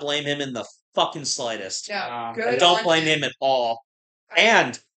 do not blame him in the fucking slightest. No, Good I good don't on blame him at all.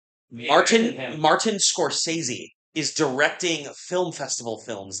 And Martin. Martin Scorsese is directing film festival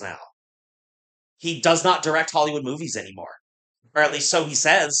films now. He does not direct Hollywood movies anymore, or at least so he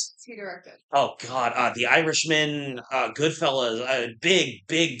says. He directed. Oh God, The Irishman, Goodfellas, a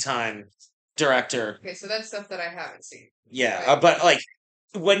big time director. Okay, so that's stuff that I haven't seen. Yeah, Right. but like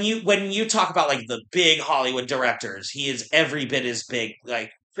when you talk about like the big Hollywood directors, he is every bit as big.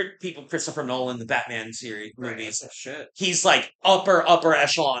 Like Christopher Nolan, the Batman series movies. shit. He's like upper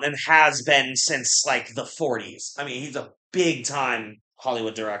echelon and has been since like the 40s. I mean, he's a big time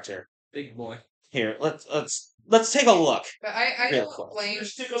Hollywood director. Big boy. Here, let's take a look. But I Real don't quick. blame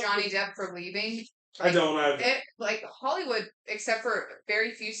Johnny Depp for leaving. I don't either. Like Hollywood, except for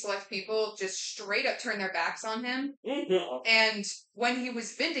very few select people, just straight up turned their backs on him. And when he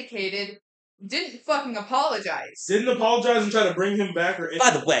was vindicated, didn't fucking apologize. Didn't apologize and try to bring him back or anything.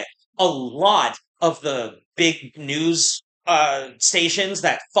 By the way, a lot of the big news stations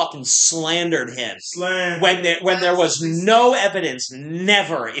that fucking slandered him Slam. when there was no evidence,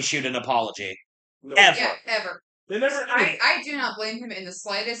 never issued an apology. No. Ever. Yeah, ever. They never. I do not blame him in the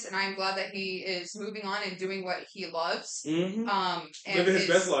slightest, and I'm glad that he is moving on and doing what he loves. Mm-hmm. And Living his is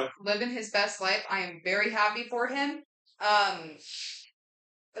best life. living his best life. I am very happy for him.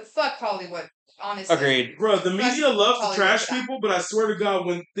 Fuck Hollywood, honestly. Agreed. Bro, the media loves to Hollywood trash back. people, but I swear to God,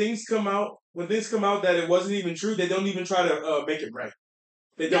 when things come out that it wasn't even true, they don't even try to make it right.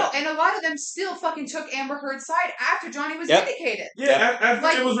 They No, don't. and a lot of them still fucking took Amber Heard's side after Johnny was Yep. vindicated. Yeah, after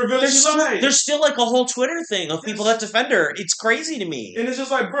Like, it was revealed she lied. There's still like a whole Twitter thing of people that defend her. It's crazy to me. And it's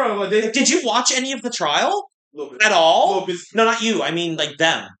just like, bro, like they Did you watch any of the trial? little bit. At A all? little bit. No, not you. I mean, like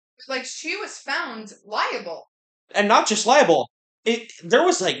them. Like she was found liable. And not just liable. There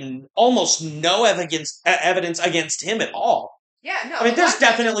was like almost no evidence against him at all. Yeah, no. I mean, a there's lot of that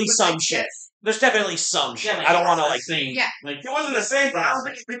definitely was, some like, shit. this. There's definitely some shit. Yeah, I don't want to like. saying, Yeah. like It wasn't the same, but I don't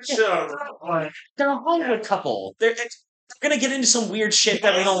think it's big shit out of her. They're a Hollywood couple. They're gonna get into some weird shit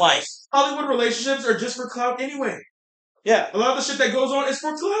that we don't like. Hollywood relationships are just for clout anyway. Yeah. A lot of the shit that goes on is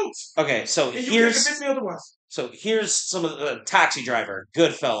for clout. Okay, so And you can't here's convince me otherwise. some of the Taxi Driver,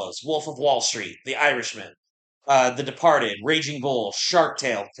 Goodfellas, Wolf of Wall Street, The Irishman, The Departed, Raging Bull, Shark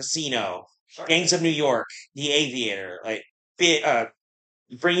Tale, Casino, Gangs of New York, The Aviator, like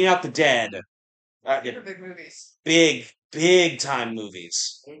Bringing Out the Dead, They're big movies. big time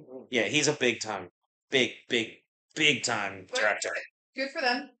movies. Yeah, he's a big time director. Good for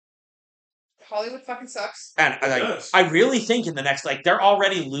them. Hollywood fucking sucks. And does. I really think in the next, like, they're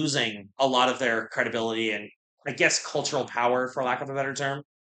already losing a lot of their credibility and I guess cultural power, for lack of a better term.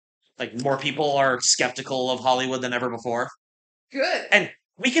 Like, more people are skeptical of Hollywood than ever before. Good. And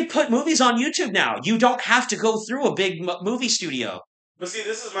we can put movies on YouTube now. You don't have to go through a big movie studio. But see,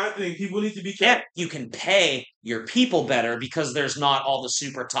 this is my thing. People need to be And careful. you can pay your people better because there's not all the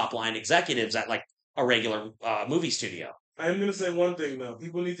super top line executives at, like, a regular movie studio. I am going to say one thing, though.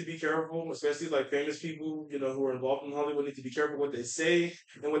 People need to be careful, especially like famous people, who are involved in Hollywood need to be careful what they say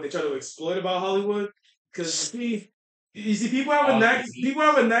and what they try to exploit about Hollywood. Because you see, people have a knack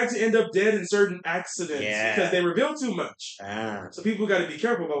to end up dead in certain accidents because they reveal too much. So people got to be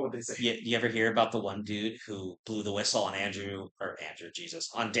careful about what they say. You ever hear about the one dude who blew the whistle on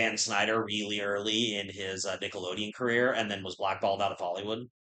on Dan Snyder really early in his Nickelodeon career and then was blackballed out of Hollywood?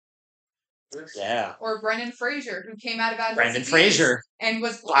 Yeah. Or Brendan Fraser, who came out of Adolescent Brendan Years Fraser. and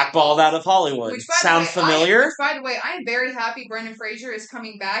was Blackballed out of Hollywood. Which, by the Sound way, familiar? By the way, I am very happy Brendan Fraser is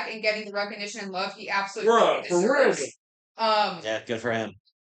coming back and getting the recognition and love he absolutely Bruh, for real. deserves. Yeah, good for him.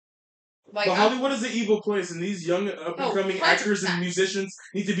 Like But Hollywood is an evil place, and these young up-and-coming 100%. actors and musicians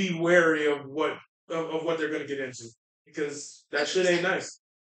need to be wary of what they're going to get into because that shit ain't nice.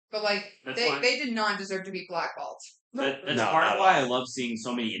 But like they did not deserve to be blackballed. That's No, part not of why I love seeing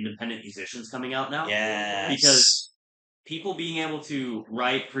so many independent musicians coming out now. Yes. Because people being able to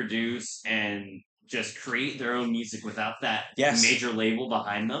write, produce, and just create their own music without that major label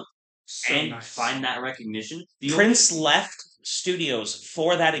behind them find that recognition. Prince left studios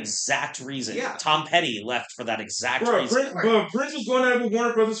for that exact reason. Yeah. Tom Petty left for that exact reason. Prince was going out with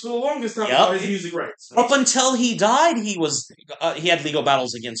Warner Brothers for the longest time about his music rights. Up until he died, he had legal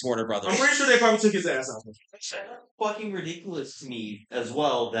battles against Warner Brothers. I'm pretty sure they probably took his ass out. It's fucking ridiculous to me as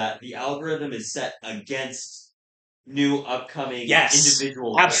well that the algorithm is set against new upcoming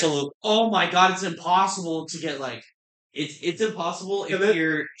individual. Absolutely. Oh my god, it's impossible to get like it's impossible if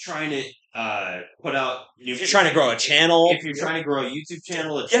you're trying to put out new. If you're trying to grow a channel, if you're trying to grow a YouTube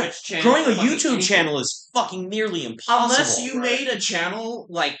channel, a Twitch channel, growing a YouTube channel is fucking nearly impossible. Unless you made a channel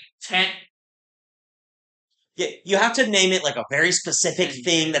like 10. Yeah, you have to name it like a very specific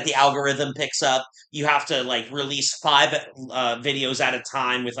thing that the algorithm picks up. You have to like release 5 videos at a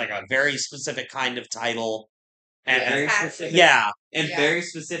time with like a very specific kind of title. And very specific, very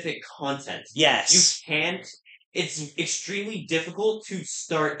specific content. Yes, you can't. It's extremely difficult to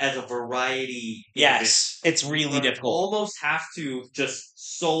start as a variety. Yes, it's really difficult. You almost have to just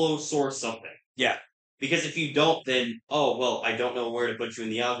solo source something. Yeah, because if you don't, then I don't know where to put you in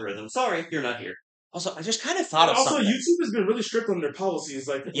the algorithm. Sorry, you're not here. Also, I just kind of thought of also, something. YouTube has been really strict on their policies,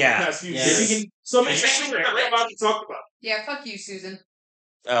 like in the past few Yes. years. So make sure we're about to talk about. Yeah, fuck you, Susan.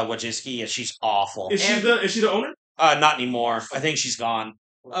 Wojcicki, yeah, she's awful. Is she the owner? Not anymore. I think she's gone.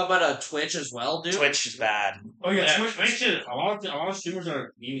 But Twitch as well, dude. Twitch is bad. Oh yeah, Twitch is a lot of streamers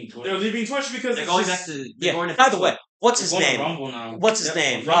are leaving Twitch. They're leaving Twitch because They're it's going just, back to. By the way, what's his They're going to name? Rumble now. What's his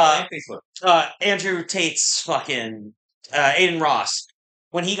name? Rumble and Facebook. Andrew Tate's fucking Aiden Ross.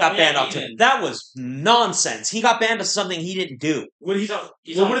 When he got banned off Twitch, Aiden. that was nonsense. He got banned of something he didn't do. what did on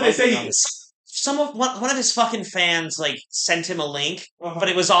what did they say he Rumble did? One of his fucking fans like sent him a link, Uh-huh. but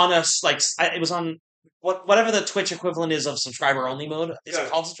it was on it was on whatever the Twitch equivalent is of subscriber only mode. Is it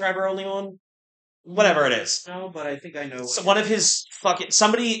called subscriber only mode? Whatever it is. No, but I think I know. So one of his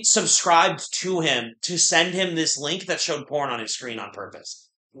somebody subscribed to him to send him this link that showed porn on his screen on purpose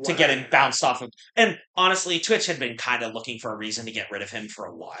to get him bounced off of. And honestly, Twitch had been kind of looking for a reason to get rid of him for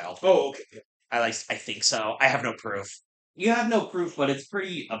a while. Oh, okay. I think so. I have no proof. You have no proof, but it's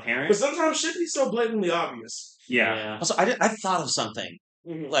pretty apparent. But sometimes shit be so blatantly obvious. Yeah. Also, I thought of something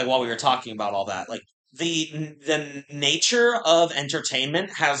like while we were talking about all that, like. The nature of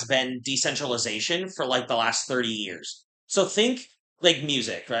entertainment has been decentralization for like the last 30 years. So think like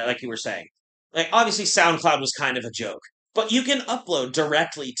music, right? Like you were saying. Like, obviously, SoundCloud was kind of a joke, but you can upload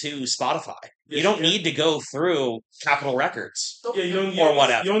directly to Spotify. You don't need to go through Capitol Records Yeah, or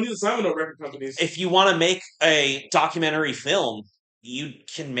whatever. You don't need to sign with no record companies. If you want to make a documentary film, you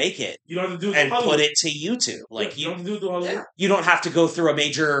can make it. You don't have to do it and put it to YouTube. Like you don't have to do it you don't have to go through a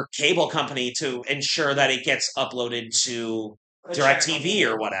major cable company to ensure that it gets uploaded to DirecTV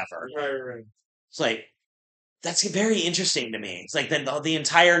or whatever. Right. It's like that's very interesting to me. It's like the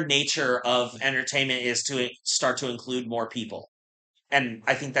entire nature of entertainment is to start to include more people, and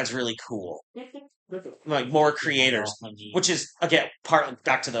I think that's really cool. Like more creators, which is again part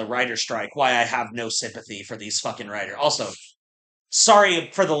back to the writer strike. Why I have no sympathy for these fucking writers. Also, sorry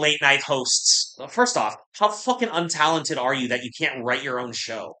for the late night hosts. First off, how fucking untalented are you that you can't write your own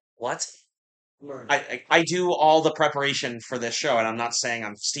show? What? I do all the preparation for this show, and I'm not saying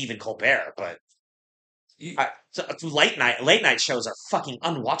I'm Stephen Colbert, but late night shows are fucking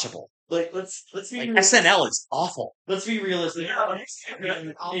unwatchable. Like let's be like SNL is awful. Let's be realistic. SNL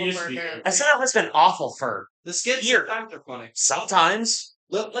has been awful for the skits. Years. Sometimes are funny. Sometimes.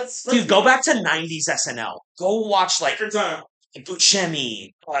 Let's Dude, go back to 90s SNL. Go watch like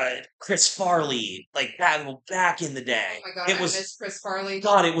Buscemi, Chris Farley, like that back in the day. Oh my god, I miss Chris Farley.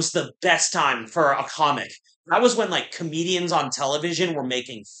 God, it was the best time for a comic. That was when like comedians on television were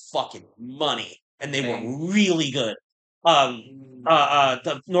making fucking money, and they were really good.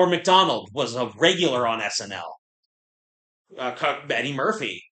 The Norm Macdonald was a regular on SNL. Eddie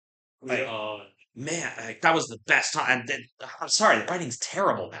Murphy, man, that was the best time. I'm sorry, the writing's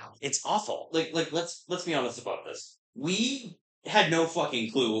terrible now. It's awful. Like let's be honest about this. We had no fucking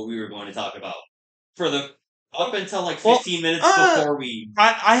clue what we were going to talk about for the up until like 15 minutes before we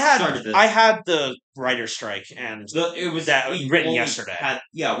started this. I had the writer's strike, and it was that written yesterday.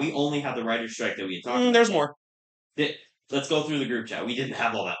 We only had the writer's strike that we had talked about. There's more. Let's go through the group chat. We didn't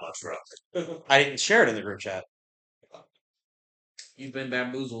have all that much, bro. I didn't share it in the group chat. You've been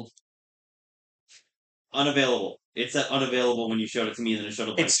bamboozled. Unavailable. It said unavailable when you showed it to me, and then it showed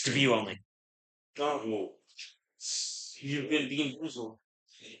up. It's to view only. Oh, you've been bamboozled.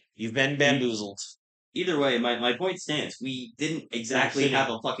 You've been bamboozled. Either way, my point stands. We didn't exactly have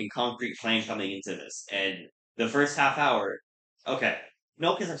a fucking concrete plan coming into this, and the first half hour. Okay.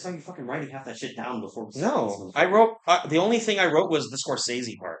 No, because I saw you fucking writing half that shit down before. No, I wrote. The only thing I wrote was the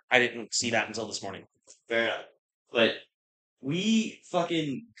Scorsese part. I didn't see that until this morning. Fair enough. But we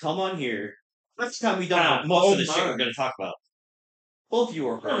fucking come on here. First time we don't know most of the shit we're going to talk about. Both you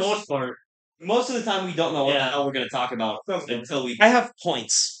are first. Most part. Most of the time we don't know what the hell we're going to talk about until we. I have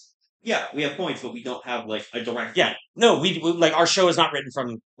points. Yeah, we have points, but we don't have like a direct. Yeah, no, we like our show is not written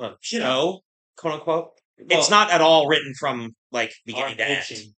from show, quote unquote. It's not at all written from like beginning to end.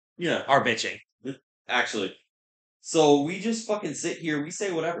 Yeah, our bitching. Actually, so we just fucking sit here. We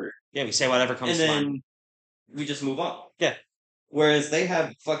say whatever. Yeah, we say whatever comes to mind. And then we just move on. Yeah. Whereas they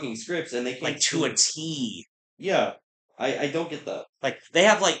have fucking scripts and they can like to a T. Yeah, I don't get that. Like they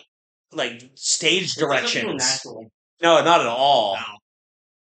have like stage directions. No, not at all.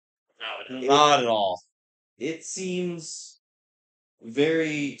 No, not at all. It seems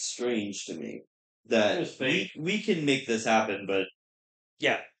very strange to me that we can make this happen, but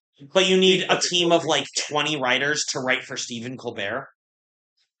yeah, but you need a team of like 20 writers to write for Stephen Colbert.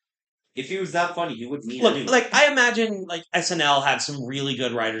 If he was that funny, he wouldn't need Look, like I imagine like SNL had some really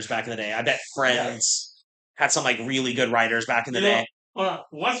good writers back in the day. I bet Friends had some like really good writers back in the day.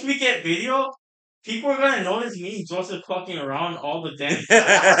 Once we get video, people are gonna notice me and Joseph fucking around all the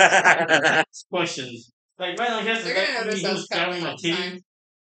damn questions. Like right now, he was grabbing my titty.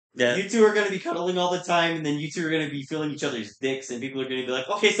 Yeah. You two are going to be cuddling all the time, and then you two are going to be feeling each other's dicks, and people are going to be like,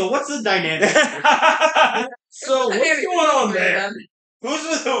 okay, so what's the dynamic? So what's going on there? Who's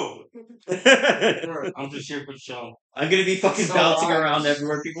with who? I'm just here for the show. I'm going to be fucking bouncing around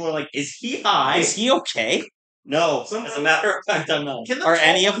everywhere. People are like, is he high? Is he okay? No. As a matter of fact, I'm not. Are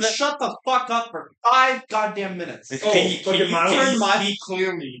any of them shut the fuck up for 5 goddamn minutes? Can you turn my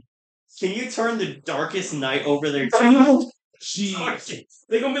clearly? Can you turn the darkest night over there? Jeez.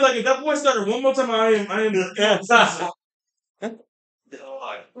 They're gonna be like, if that boy started one more time, I am.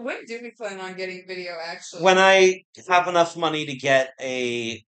 When do we plan on getting video, actually? When I have enough money to get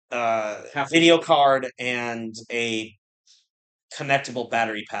a video card and a connectable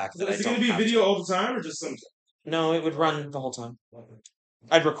battery pack. Is it going to be video all the time or just sometimes? No, it would run the whole time.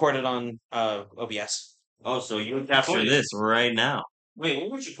 I'd record it on OBS. Oh, so you would capture this right now. Wait, where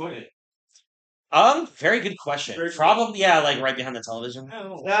would you put it? Very good question. Probably, yeah, like right behind the television.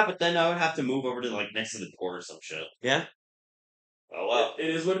 Yeah, but then I would have to move over to like next to the door or some shit. Yeah. Oh well. It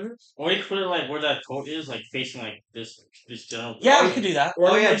is what it is. Or you put it like where that coat is, like facing like this general. Yeah, we could do that.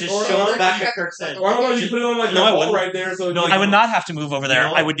 Oh yeah, just show the back of Kirk's head. Or I don't know, you put it on like No, the I wall wouldn't. right there. So No, I would not have to move over there.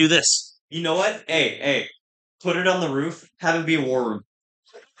 No. I would do this. You know what? Hey, put it on the roof. Have it be a war room.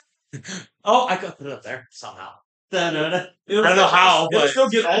 Oh, I could put it up there somehow. Da-da-da. I don't know how, It'll but still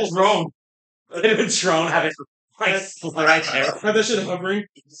get all drone. It's drone. Have it right there. Have that shit hovering.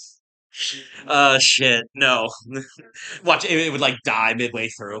 Shit. No. Watch it would like die midway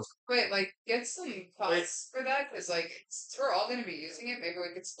through. Wait, like, get some costs for that, because, like, we're all going to be using it. Maybe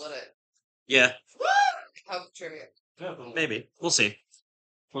we could split it. Yeah, Help trivia. maybe. We'll see.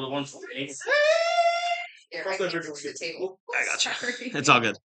 For the ones. Here, Cross I that can't bridge when reach we the get to it. table. I gotcha. Sorry. It's all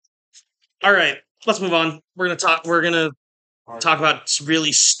good. All right, let's move on. We're gonna talk about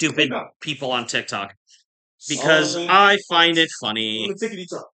really stupid people on TikTok because I find it funny. On the tickety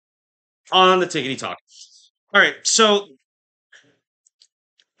talk. On the tickety talk. All right, so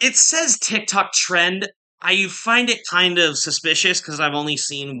it says TikTok trend. I find it kind of suspicious because I've only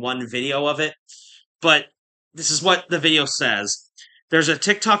seen one video of it, but this is what the video says. There's a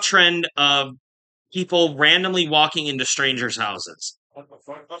TikTok trend of people randomly walking into strangers' houses What the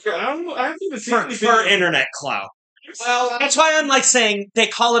fuck? Okay, I don't know. I haven't even seen for anything. internet clout. Well, that's why I'm like saying they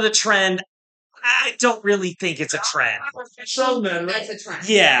call it a trend. I don't really think it's a trend. Show that, That's right? a trend.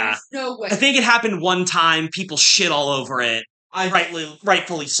 Yeah. There's no way. I think it happened one time. People shit all over it.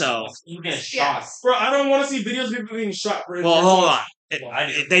 Rightfully so. You get Yeah. shot. Bro, I don't want to see videos of people getting shot. For Well, hold on. Well,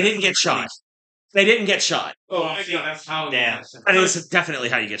 They didn't get shot. They didn't get shot. Oh, Well, my see, God. that's how. Damn. That is definitely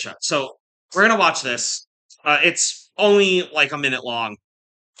how you get shot. So we're gonna watch this. It's only like a minute long,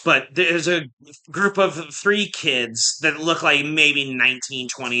 but there's a group of 3 kids that look like maybe 19,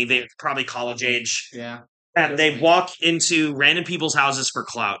 20. They're probably college age. Yeah. And they walk into random people's houses for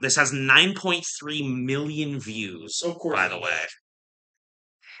clout. This has 9.3 million views, Of course. by the way.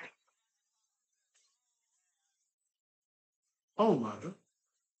 Oh, my God.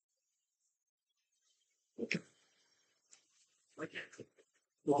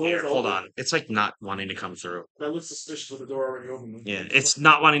 The Here, door's hold open. on. It's like not wanting to come through. That looks suspicious with the door already open. Yeah, it's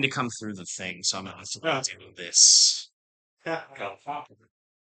not wanting to come through the thing, so I'm gonna have to do this.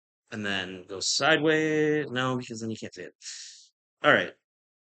 And then go sideways. No, because then you can't see it. All right.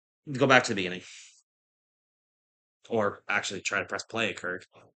 Go back to the beginning. Or actually try to press play, Kirk.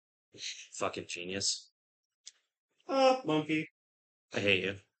 Fucking genius. Monkey. I hate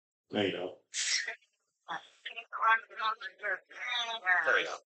you. There you go. There we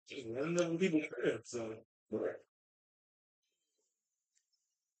go. Random people. So.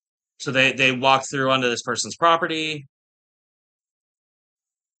 So they walk through onto this person's property.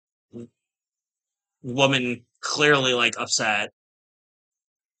 Woman clearly like upset.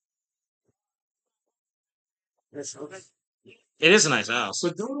 It is a nice house.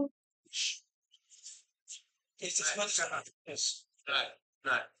 But don't. They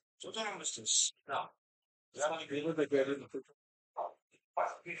look like that in the picture.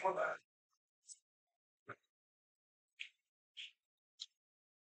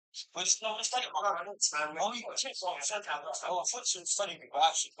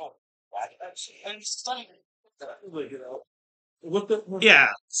 Like, you know, what the Yeah,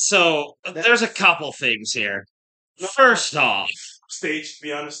 so there's a couple things here. First off, stage? To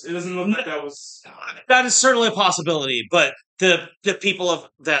be honest, it doesn't look like that was. that is certainly a possibility, but the people of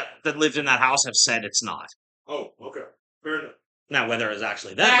that lived in that house have said it's not. Oh, okay, fair enough. Now, whether it's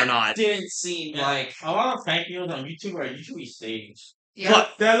actually them or not, didn't seem like. A lot of prank videos on YouTube are usually staged. Yeah.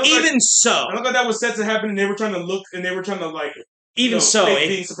 but That looked even like, so, I look like that was set to happen, and they were trying to look, and they were trying to like. even so,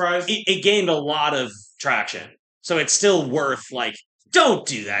 being surprised. it gained a lot of traction. So it's still worth like, don't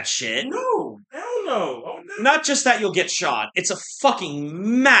do that shit. No, hell no. Oh, no. Not just that you'll get shot; it's a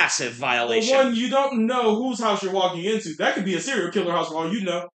fucking massive Well, violation. one, you don't know whose house you're walking into. That could be a serial killer house for all you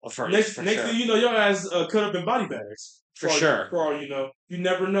know. Well, for Next sure. thing you know, your ass cut up in body bags. For all sure. For all you know, you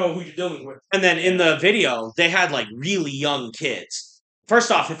never know who you're dealing with. And then in the video, they had like really young kids. First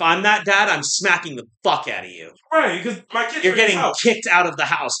off, if I'm that dad, I'm smacking the fuck out of you. Right, because my kids You're are in getting this house. kicked out of the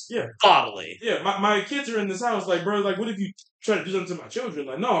house Yeah. bodily. Yeah, my kids are in this house. Like, bro, like, what if you try to do something to my children?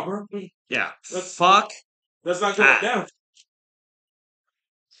 Like, no, bro. Yeah. That's- Fuck. That's not going Ah. down.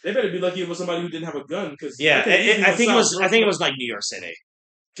 They better be lucky it was somebody who didn't have a gun. Because Yeah, I think it was like New York City,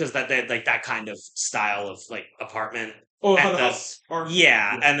 because that they had like that kind of style of like apartment. Oh, at how the the- house.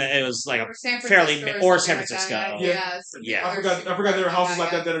 Yeah, and it was like a Or San fairly Francisco or something San like Francisco. that. Yeah. Yeah. I forgot there are houses like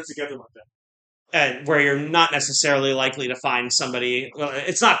that are together like that. And where you're not necessarily likely to find somebody. Well,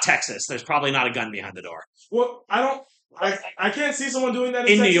 it's not Texas. There's probably not a gun behind the door. Well, I don't. I can't see someone doing that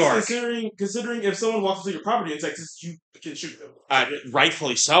In New Texas, York. considering if someone walks into your property in Texas, you can shoot them.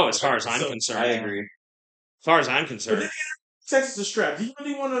 Rightfully so, as far as I'm So, concerned. I agree. As far as I'm But concerned. then Texas is strapped. Do you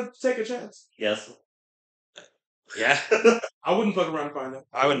really want to take a chance? Yes. Yeah. I wouldn't fuck around and find out.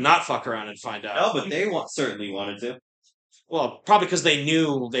 I would not fuck around and find out. No, but they certainly wanted to. Well, probably because they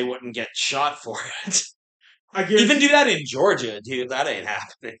knew they wouldn't get shot for it. I guarantee, Even do that in Georgia, dude. That ain't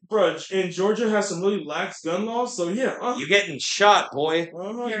happening. bro. And Georgia has some really lax gun laws, so yeah. You getting shot, boy.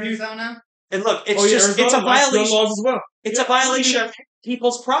 Arizona. And look, it's Arizona, it's a lax gun violation. laws as well. It's a violation of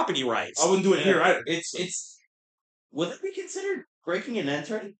people's property rights. I wouldn't do it here either. It's. Would it be considered breaking and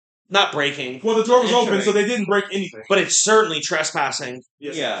entering? Not breaking, Well, the door was open, Entering. so they didn't break anything. but it's certainly trespassing.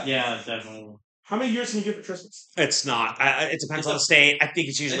 Yes. Yeah. Yeah, definitely. How many years can you give for trespass? It's not. It depends on the state. I think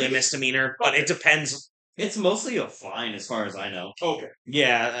it's usually a misdemeanor, but it depends. It's mostly a fine, as far as I know. Okay.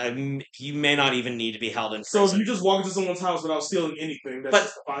 Yeah, you may not even need to be held in So if prison. you just walk into someone's house without stealing anything, that's But-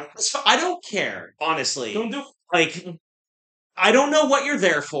 just fine. So I don't care, honestly. Don't do it. Like, I don't know what you're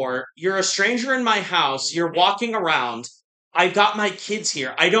there for. You're a stranger in my house. You're walking around. I've got my kids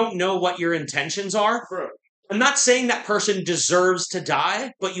here. I don't know what your intentions are. Bro. I'm not saying that person deserves to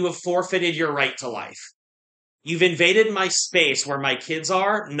die, but you have forfeited your right to life. You've invaded my space where my kids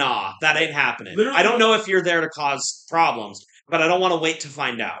are. Nah, that ain't happening. Literally- I don't know if you're there to cause problems, but I don't want to wait to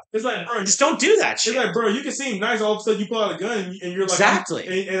find out. It's like, bro, Just don't do that it's shit. like, bro, you can seem nice. All of a sudden, you pull out a gun and you're like,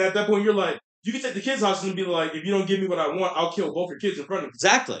 Exactly. And at that point, you're like, you can take the kids' house and be like, if you don't give me what I want, I'll kill both your kids in front of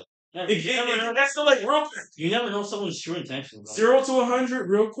Exactly. Yeah, you. That's still like real quick. you never know someone's true intentions. Like, 0 to 100,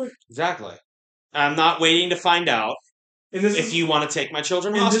 real quick. Exactly. I'm not waiting to find out And this if is you want to take my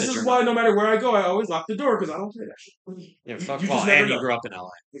children and hostage. this is or why not. no matter where I go, I always lock the door because I don't play that shit. Yeah, You- fuck you well, just never and you know. grew up in LA.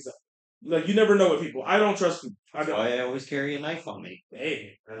 Like you never know with people. I don't trust people. I That's don't. why I always carry a knife on me.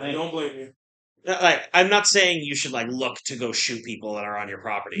 Hey, I don't blame you. Like, I'm not saying you should like look to go shoot people that are on your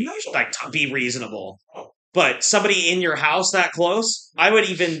property. No. You should, like be reasonable. Oh. But somebody in your house that close, I would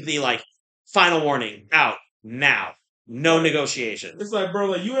even be like, final warning, out now, no negotiation. It's like, bro,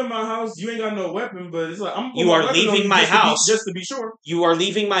 like you in my house, you ain't got no weapon, but it's like I'm. You are leaving my house. just to be sure. You are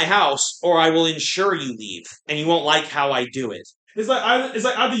leaving my house, or I will ensure you leave, and you won't like how I do it. It's like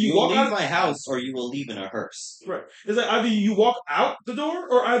either you You will walk leave out. my house, or you will leave in a hearse. Right. It's like either you walk out the door,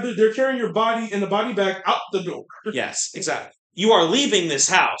 or either they're carrying your body in the body bag out the door. Yes, exactly. You are leaving this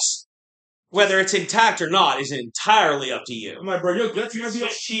house. Whether it's intact or not is entirely up to you. I'm like, bro, your guts might be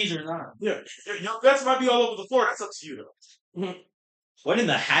Swiss cheese or not. your guts might be all over the floor. That's up to you though. What in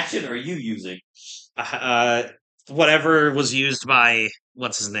the hatchet are you using? Whatever was used by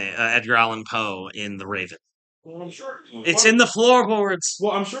what's his name, Edgar Allan Poe in The Raven. Well, I'm sure It's in the floorboards.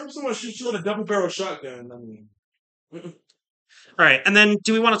 Well, I'm sure if someone shoots you with a double barrel shotgun, I mean, All right, and then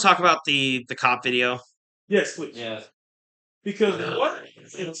do we want to talk about the cop video? yes, please. Yeah. Because what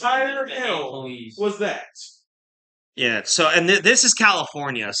entire hell Police. was that? Yeah. So, and this is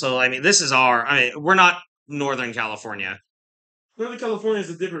California. So, I mean, this is we're not Northern California. Northern California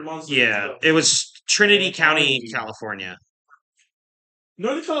is a different monster. Yeah, it was Trinity Yeah, County, County. California.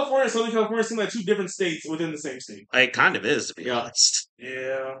 Northern California and Southern California seem like two different states within the same state. It kind of is, to be honest.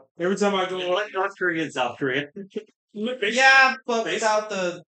 Yeah. Every time I go, North Korea and South Korea. yeah, but without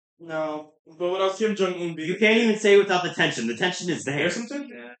the no. But what else Kim Jong Un be? You can't even say without the tension. The tension is there. There's some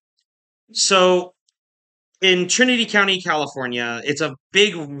tension. So, in Trinity County, California, it's a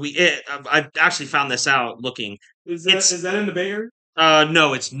big. I actually found this out looking. Is that in the Bay Area?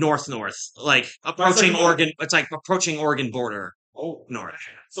 No, it's north, like approaching like- Oregon. It's like approaching Oregon border Oh, north.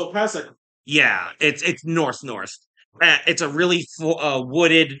 so past that. Yeah, it's north. It's a really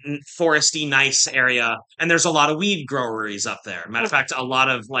wooded, foresty, nice area, and there's a lot of weed groweries up there. Matter of fact, a lot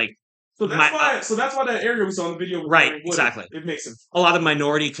of like So that's why that area we saw in the video. Was Right, very wooded. exactly. It makes sense. a lot of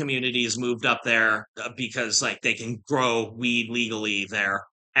minority communities moved up there because like they can grow weed legally there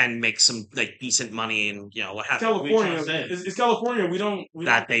and make some like decent money and what have you. California trying to say? is California. We don't.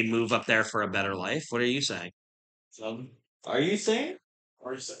 That they move up there for a better life. What are you saying? Are you saying?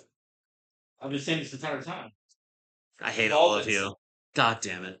 Are you saying? I've been saying this entire time. I hate all of you. God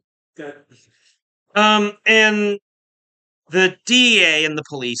damn it. Okay. And the DEA and the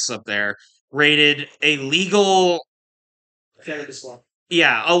police up there raided a legal cannabis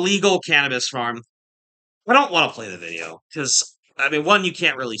farm. I don't want to play the video because I mean, one, you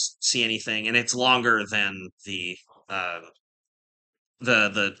can't really see anything, and it's longer than the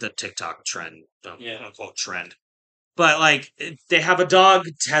TikTok trend, quote trend. But like, they have a dog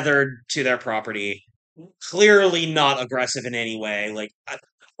tethered to their property, clearly not aggressive in any way. Like, I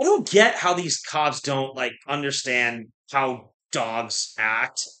don't get how these cops don't like understand how dogs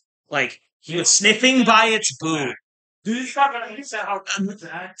act. Like, he was sniffing by its boot. Do these cops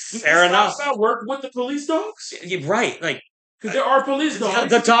Fair enough. not work with the police dogs? Right, like because there are police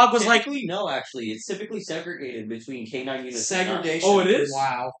dogs. The dog was like, no, actually, it's typically segregated between K9 units. Segregation. Oh, it is.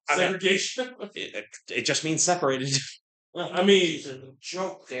 Wow. Segregation. It just means separated. I mean, There's a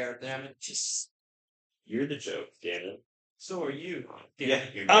joke there, damn it. Just You're the joke, damn it. so are you. Damn Yeah,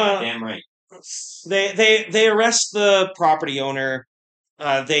 it. you're Uh, damn right. They arrest the property owner.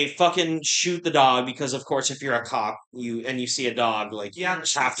 They fucking shoot the dog because, of course, if you're a cop, you see a dog, like you have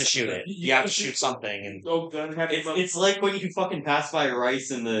to shoot it. You have to shoot something, and It's like when you fucking pass by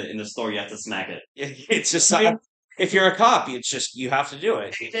rice in the store, you have to smack it. it's just if you're a cop, it's just you have to do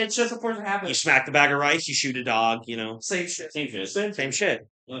it. It's just a course of habit. You smack the bag of rice, you shoot a dog. Same shit. Same shit. Same shit.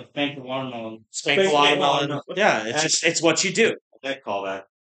 Thank the watermelon. Spank the watermelon. Yeah, it's what you do. That callback.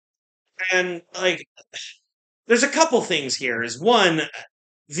 And like, there's a couple things here. Is one,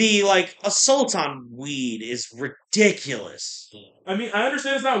 the like assault on weed is ridiculous. I mean, I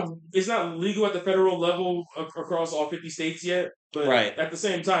understand it's not legal at the federal level across all 50 states yet, but Right. at the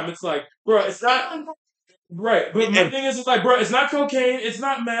same time, it's like, bro, it's not right. But my thing is, it's like, bro, it's not cocaine, it's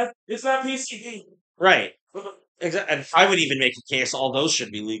not meth, it's not PCP. Right. Exactly. And I would even make a case all those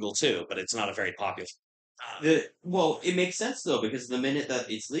should be legal too, but it's not a very popular. Well, it makes sense though, because the minute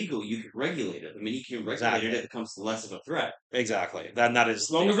that it's legal, you can regulate it. The minute you can regulate it, it becomes less of a threat. Exactly. Then that is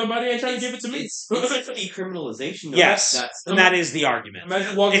As long as somebody ain't trying to give it to me. It's decriminalization. Though. yes, That's and that is the argument.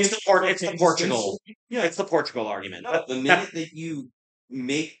 Imagine walking It's the Portugal. Yeah. It's the Portugal argument. No, the minute that you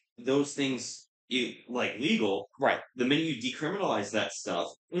make those things like legal, Right. the minute you decriminalize that stuff,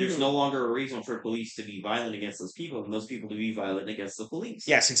 there's no longer a reason for police to be violent against those people, and those people to be violent against the police.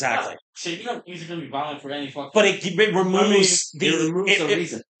 Yes, exactly. Shit, you're not usually gonna be violent for any fucking. But it removes It removes the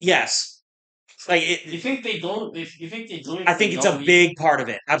reason. Yes. Like it, You think they don't? If you think they do it, I think it's a big part of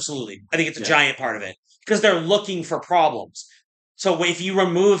it. Absolutely. I think it's a giant part of it. Because they're looking for problems. So if you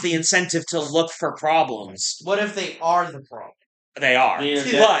remove the incentive to look for problems, What if they are the problem? they are.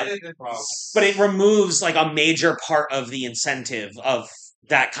 They're But it removes like a major part of the incentive of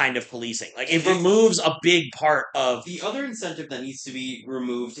that kind of policing. Like it removes a big part of The other incentive that needs to be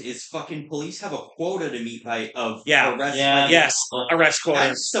removed is fucking police have a quota to meet by of Yeah. arrests. Yeah. yes, arrest That quotas.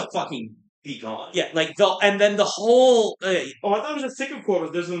 has to fucking be gone. Yeah, like and then the whole Oh, I thought it was a ticket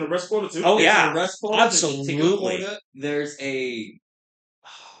quota. There's an arrest quota too. Oh, There's yeah. an arrest quota, there's a ticket Absolutely. quota, there's a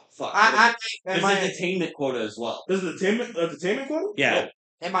fuck. In there's my, a detainment quota as well. There's a detainment quota. yeah.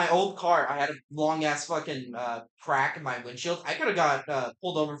 in my old car, I had a long ass fucking crack in my windshield. I could have got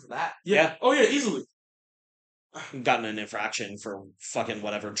pulled over for that. Yeah. Oh yeah, easily. Gotten an infraction for fucking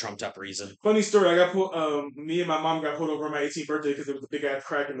whatever trumped up reason. Funny story. I got pulled. Me and my mom got pulled over on my 18th birthday because there was a big ass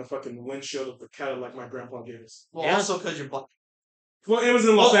crack in the fucking windshield of the Cadillac my grandpa gave us. Well, Yeah. also because you're black. Well, it was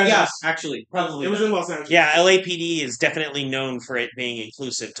in Los Angeles. Yeah, actually, probably. It was in Los Angeles. Yeah, LAPD is definitely known for it being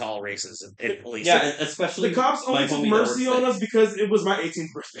inclusive to all races in police. Yeah, especially The cops only my took homie that mercy works on there. us because it was my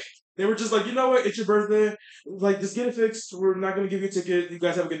 18th birthday. They were just like, you know what? It's your birthday. Like, just get it fixed. We're not going to give you a ticket. You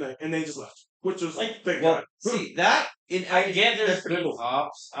guys have a good night. And they just left. Which was, Like, thank well, God. see that in I get there's that's pretty good cool.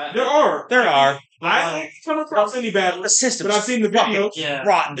 cops. There are. There are. I ain't come across any bad The ones. system's But I've seen the fucking videos. Yeah.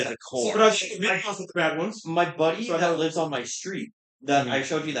 rotten to the core. But I've seen the videos with the bad ones. My buddy So I that know- lives on my street, that Mhm. I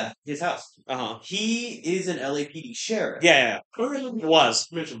showed you that his house. Uh-huh. He is an LAPD sheriff. Yeah, it was.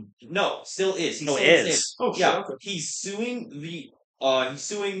 Mention. No, still is. He No, still it is. is. Oh, shit. Yeah, Okay. he's suing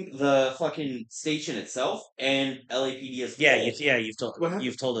the fucking station itself and LAPD as Yeah, well.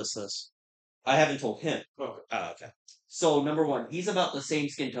 you've told us this. I haven't told him. Okay. Oh, okay. So number one, he's about the same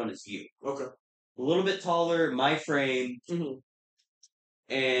skin tone as you. Okay. A little bit taller, my frame, Mm-hmm.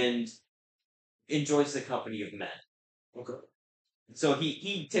 and enjoys the company of men. Okay. So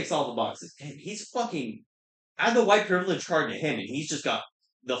he ticks all the boxes. And he's fucking add the white privilege card to him, and he's just got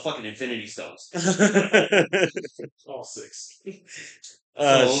the fucking Infinity Stones. All six.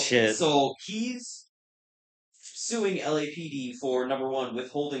 Oh, shit. So he's suing LAPD for number one,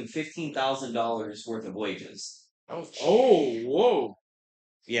 withholding $15,000 worth of wages. Oh, whoa.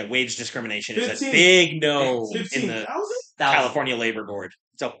 Yeah, wage discrimination is a 15. big no in 15,000? the California Labor Board.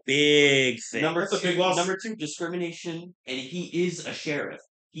 It's a big thing. Number That's a two, big loss. number two, discrimination, and he is a sheriff.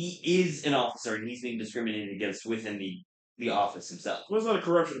 He is an officer, and he's being discriminated against within the office himself. There's a lot of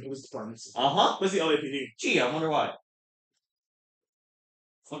corruption in police departments. Uh-huh. That's the LAPD. Gee, I wonder why.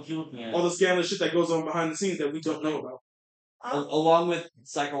 Fuck you looking at? All the scandalous shit that goes on behind the scenes that we don't know about. Along with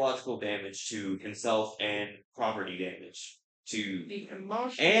psychological damage to himself and property damage to... The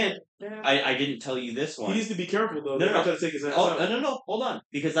emotion. And I didn't tell you this He one. needs to be careful though. No, They're no. not trying to take his ass Oh, out. no, hold on.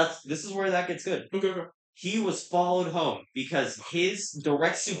 Because this is where that gets good. Okay. He was followed home because his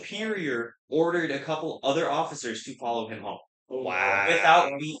direct superior ordered a couple other officers to follow him home. Wow.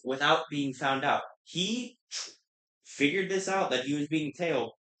 Without being found out. He figured this out that he was being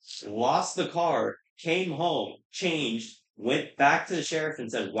tailed, lost the car, came home, changed, went back to the sheriff and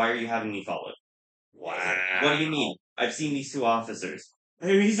said, "Why are you having me followed?" Wow. What do you mean? I've seen these two officers.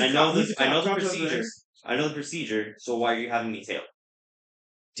 Hey, I know the cop procedure. I know the procedure. So why are you having me tailed?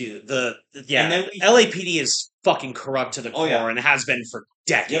 Dude, And then we- LAPD is fucking corrupt to the core, yeah. and has been for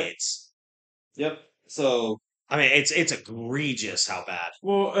decades. Yep. So I mean, it's egregious how bad.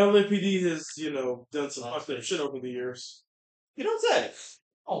 Well, LAPD has done some fucked up shit over the years. you don't say.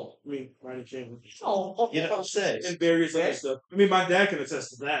 I mean, Ronnie King You don't say. and various other stuff. I mean, my dad can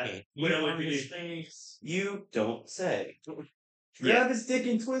attest to that. With on LAPD. his face. You don't say. Yeah. Grab his dick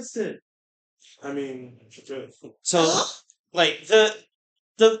and twist it. I mean, So, like the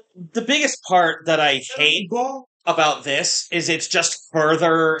biggest part that I hate about this is it's just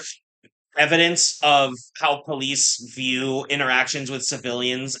further evidence of how police view interactions with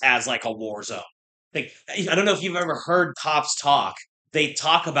civilians as like a war zone. Like, I don't know if you've ever heard cops talk. They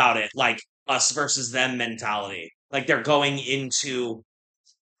talk about it like us versus them mentality. Like they're going into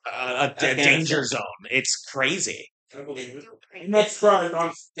a danger zone. It's crazy. I believe it. I'm not surprised,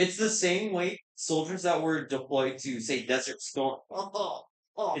 honestly. It's the same way soldiers that were deployed to, say, Desert Storm.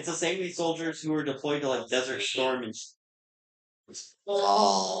 It's the same way soldiers who were deployed to, like, Desert Storm and.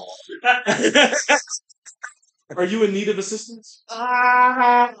 Are you in need of assistance?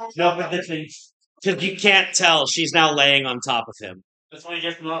 No, but because you can't tell, she's now laying on top of him. That's why you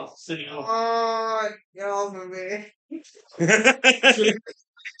get not sitting up.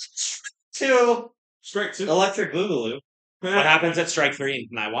 Two. Strike two. Electric Boogaloo. What happens at strike 3?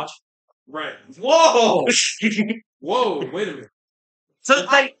 Can I watch? Right. Whoa! Whoa, wait a minute. So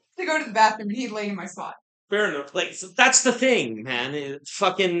like, To go to the bathroom and he'd lay in my spot. Fair enough. like so that's the thing, man.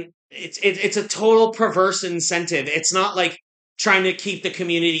 It's a total perverse incentive. It's not like trying to keep the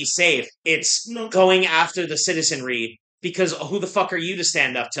community safe. It's going after the citizenry because who the fuck are you to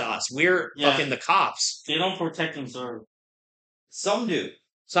stand up to us? We're fucking the cops. They don't protect and serve. Some do.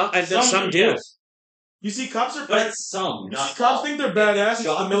 Some do. Yes. You see, cops are But some, You not see, cops all. think they're badass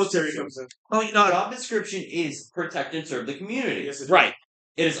until the Job military description- comes in. Oh, you know, Job description is protect and serve the community. Yes, it is. right.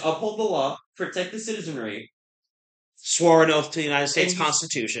 It is uphold the law, protect the citizenry. Swore an oath to the United States And you-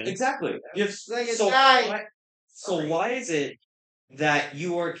 Constitution. Exactly. Yes. So why is it that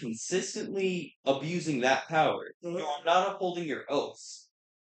you are consistently abusing that power? Mhm. You are not upholding your oaths.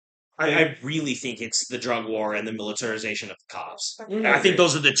 I really think it's the drug war and the militarization of the cops. Mhm. I think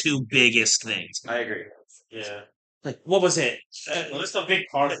those are the two biggest things. I agree. Yeah. Like, what was it? Well, it's a big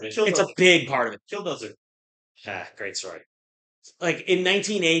part of it. It's a big part of it. Killdozer. Great story. Like in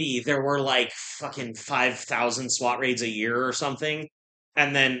 1980, there were like fucking 5,000 SWAT raids a year or something,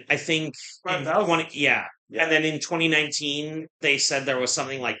 and then I think in 20, and then in 2019 they said there was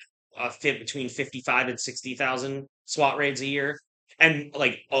something like between 55 and 60,000 SWAT raids a year, and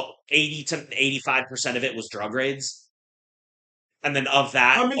like 80 to 85% of it was drug raids, and then of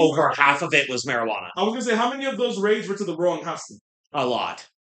that, How many- over half of it was marijuana. I was gonna say, how many of those raids were to the wrong house? A lot.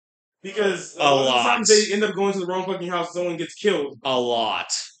 Because A lot of lot. times they end up going to the wrong fucking house. Someone gets killed. A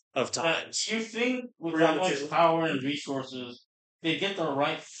lot of times. You think with Around that the much table. power and resources, they get the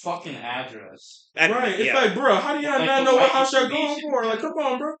right fucking address? And, Right. It's yeah. like, bro, how do y'all Like not the know what right house y'all going information. for? Like, come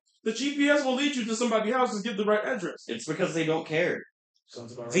on, bro. The GPS will lead you to somebody's house and give the right address. It's because they don't care.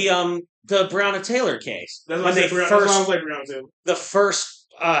 Sounds about right. The Breonna Taylor case. That's when why I they said that's why I first was like Breonna Taylor. the first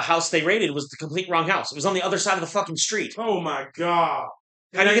house they raided was the complete wrong house. It was on the other side of the fucking street. Oh my god.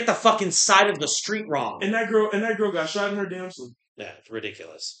 How do you get the fucking side of the street wrong? And that girl got shot in her damn sleep. Yeah, it's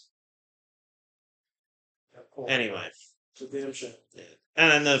ridiculous. Anyway, It's a damn shame.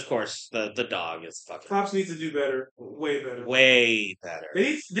 and then of course the dog is fucking Cops need to do better. Way better. way better.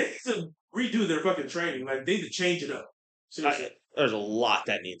 They need to redo their fucking training. Like, they need to change it up. Seriously. There's a lot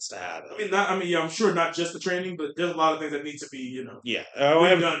that needs to happen. I'm sure not just the training, but there's a lot of things that need to be, Yeah,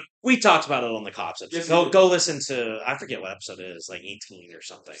 redone. we talked about it on the cops episode. Yes, we did. Go listen to, I forget what episode it is, like 18 or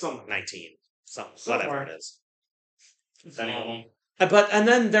something, Something. 19, whatever Somewhere. it is. Anyway. And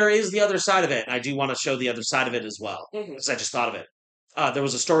then there is the other side of it, and I do want to show the other side of it as well, Mhm. because I just thought of it. There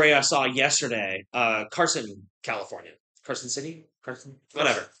was a story I saw yesterday, Carson, California. Carson City? Carson?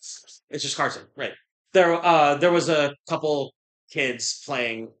 Whatever. It's just Carson, right. There was a couple kids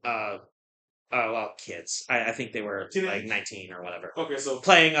playing, kids. I think they were Teenage- like 19 or whatever. Okay, so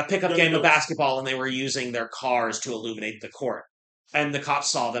Playing a pickup Young game of adults. basketball, and they were using their cars to illuminate the court. And the cops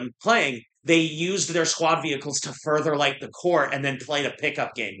saw them playing. They used their squad vehicles to further light the court and then played a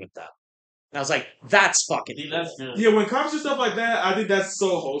pickup game with them. And I was like, that's fucking See, cool. that's good. Yeah, when cops do stuff like that, I think that's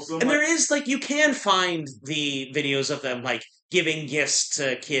so wholesome. And Like, there is, like, you can find the videos of them, like, giving gifts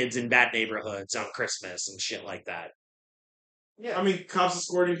to kids in bad neighborhoods on Christmas and shit like that. yeah, I mean, cops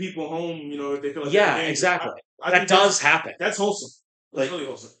escorting people home, you know, if they feel like Yeah, they're dangerous. exactly. I That think does happen. That's wholesome. That's Like- really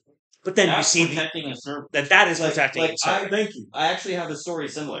wholesome. But then you That's see protecting a server. that is Like- protecting like, himself. Thank you. I actually have a story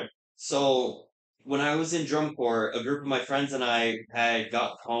similar. So when I was in drum corps, a group of my friends and I had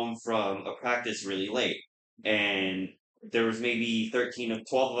got home from a practice really late, and there was maybe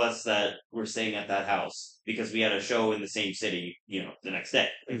 12 of us that were staying at that house because we had a show in the same city, you know, the next day.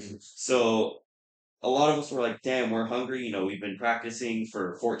 Mhm. So a lot of us were like, "Damn, we're hungry. You know, we've been practicing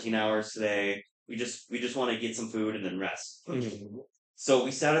for 14 hours today. We just want to get some food and then rest." Mhm. So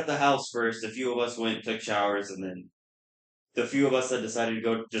we sat at the house first. A few of us went, took showers, and then the few of us that decided to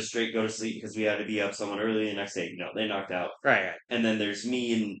go to sleep because we had to be up someone early the next day, you know, they knocked out. Right. And then there's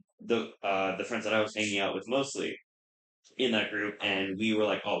me and the friends that I was hanging out with mostly in that group, and we were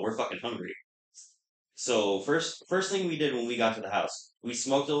like, "Oh, we're fucking hungry." So first thing we did when we got to the house, we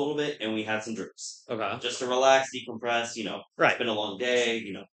smoked a little bit and we had some drinks Okay. just to relax, decompress. You know, Right. it's been a long day.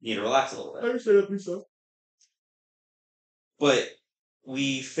 You know, need to relax a little bit. Let me straight up myself. But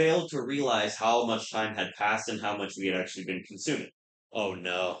we failed to realize how much time had passed and how much we had actually been consuming. Oh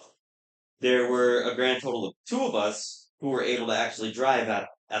no. There were a grand total of 2 of us who were able to actually drive at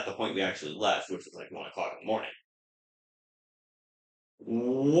the point we actually left, which was like 1 o'clock in the morning.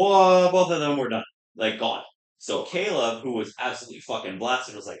 Both of them were done. Like, gone. So Caleb, who was absolutely fucking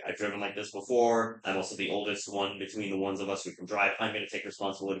blasted, was like, "I've driven like this before. I'm also the oldest one between the ones of us who can drive. I'm going to take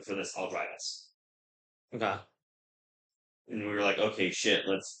responsibility for this. I'll drive us." Okay. And we were like, "Okay, shit,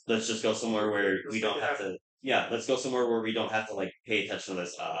 let's just go somewhere where we don't have to." Yeah, let's go somewhere where we don't have to like pay attention to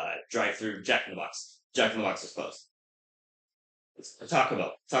this. Drive through Jack in the Box. Jack in the Box is closed. Taco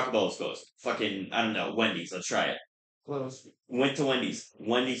Bell was closed. Fucking, I don't know, Wendy's. Let's try it. Close. Went to Wendy's.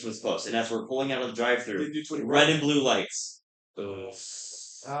 Wendy's was closed, and as we're pulling out of the drive-through, They do 20 red and blue lights.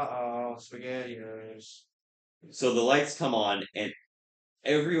 SpaghettiOs. So the lights come on, and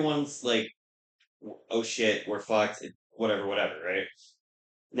everyone's like, "Oh shit, we're fucked." Whatever, right?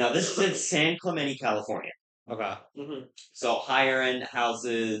 Now this is in San Clemente, California. Okay. Mm-hmm. So higher end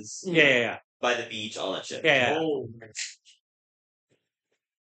houses Yeah. by the beach, all that shit. Yeah. Oh,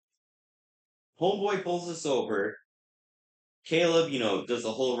 Homeboy pulls us over. Caleb, you know, does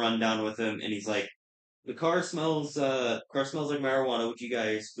the whole rundown with him, and he's like, "The car smells like marijuana. Would you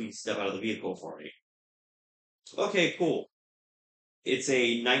guys please step out of the vehicle for me?" Okay, cool. It's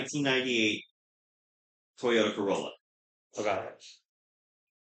a 1998 Toyota Corolla. Okay.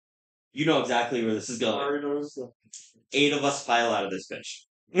 You know exactly where this is I going. already know this stuff. 8 of us pile out of this bitch.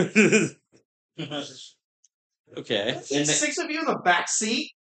 Okay. And the- 6 of you in the back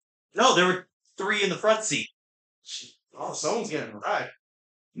seat? No, there were 3 in the front seat. Oh, someone's getting a ride.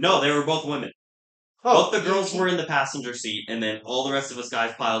 No, they were both women. Oh, Both the girls were in the passenger seat, and then all the rest of us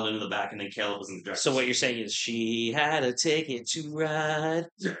guys piled into the back, and then Caleb was in the driver's So what seat. you're saying is she had a ticket to ride.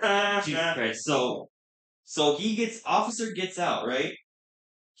 Jesus Christ. So officer gets out, right?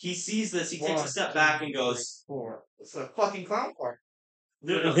 He sees this, he takes a step back and goes, It's a fucking clown car.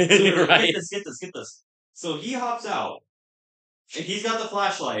 no, Right. get this. So he hops out, and he's got the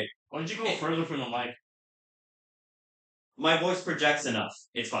flashlight. Why don't you go further from the mic? My voice projects enough.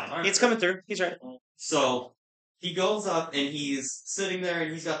 It's fine. It's coming through. He's right. So he goes up and he's sitting there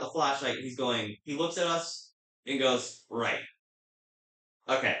and he's got the flashlight. And he looks at us and goes, "Right.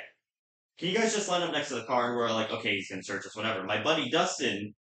 Okay. Can you guys just line up next to the car?" And we're like, "Okay, he's going to search us, whatever." My buddy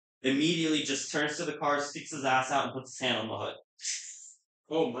Dustin immediately just turns to the car, sticks his ass out, and puts his hand on the hood.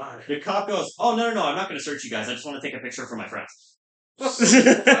 Oh my. The cop goes, "Oh, no, I'm not going to search you guys. I just want to take a picture for my friends." So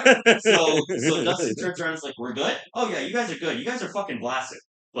Dustin turns around and is like, "We're good? Oh yeah, you guys are good. You guys are fucking blasted.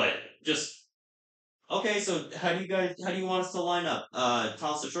 But just okay, so how do you want us to line up?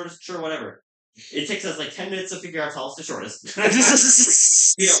 Tallest to shortest? Sure, whatever. It takes us like 10 minutes to figure out tallest to shortest.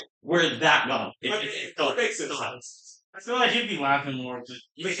 You know, we're that gone. It makes sense. I feel like he'd be laughing more.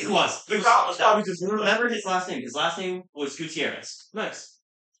 It was. The cop was probably just Remember his last name. His last name was Gutierrez. nice.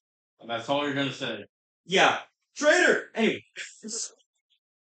 That's all you're gonna say. Yeah. Traitor! Anyway.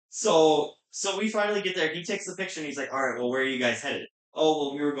 So we finally get there. He takes the picture and he's like, "Alright, well, where are you guys headed?" "Oh,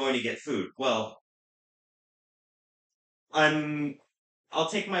 well, we were going to get food." "Well, I'll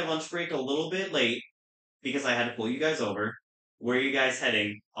take my lunch break a little bit late because I had to pull you guys over. Where are you guys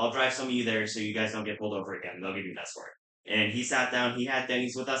heading? I'll drive some of you there so you guys don't get pulled over again. They'll give you an escort." And he sat down. He had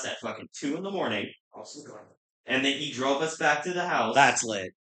Denny's with us at fucking 2 in the morning. And then he drove us back to the house. That's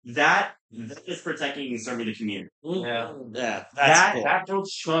lit. that is protecting and serving the community. Yeah. Yeah, that's cool. That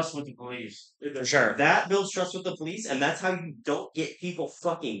builds trust with the police. For sure. That builds trust with the police, and that's how you don't get people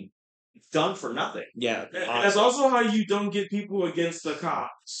fucking done for nothing. Yeah. And that's also how you don't get people against the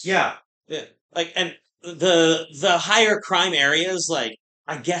cops. Yeah. Yeah. Like, and the higher crime areas, like,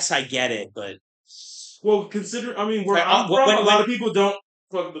 I guess I get it, but Well, consider. I mean, where Right, I'm from, when- a lot of people don't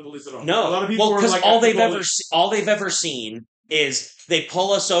fuck with the police at all. no. A lot of people Well, are because like, all after they've police. ever seen is they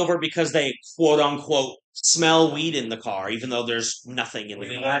pull us over because they quote unquote smell weed in the car, even though there's nothing in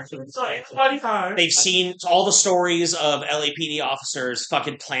the car. Sorry, everybody high. They've seen all the stories of LAPD officers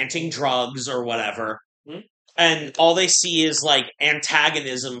fucking planting drugs or whatever. And all they see is like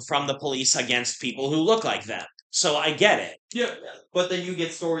antagonism from the police against people who look like them. So I get it. Yeah. But then you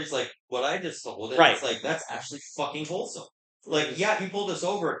get stories like what I just told, and Right. it's like, that's actually fucking wholesome. Like, yeah, he pulled us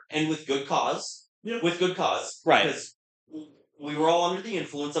over, and with good cause. Yeah. With good cause. Right. Because we were all under the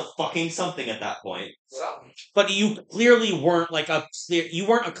influence of fucking something at that point. But you clearly weren't you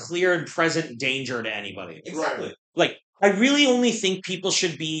weren't a clear and present danger to anybody. Exactly. Like, I really only think people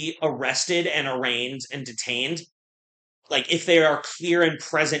should be arrested and arraigned and detained, like, if they are clear and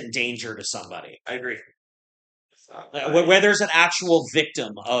present danger to somebody. I agree. Where there's an actual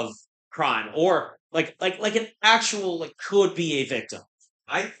victim of crime, or like an actual, like, could be a victim.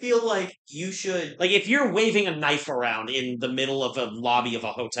 I feel like you should. Like, if you're waving a knife around in the middle of a lobby of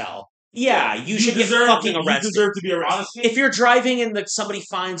a hotel, yeah, you should get fucking arrested. You deserve to be arrested. Honestly, If you're driving and somebody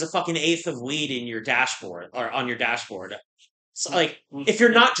finds a fucking eighth of weed in your dashboard or on your dashboard, so, like, if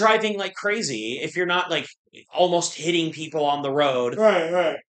you're not driving like crazy, if you're not like almost hitting people on the road,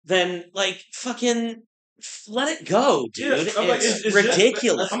 Right. then like fucking let it go, dude. Yeah, I'm like, it's it's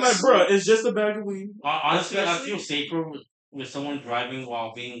ridiculous. I'm like, bro, it's just a bag of weed. honestly, I Especially- feel safer with someone driving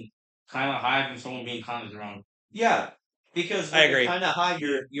while being kind of high than someone being kind of drunk. Yeah. Because I when agree. you're kind of high,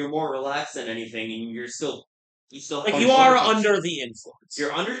 you're more relaxed than anything, and you still Like, have you are focus. under the influence,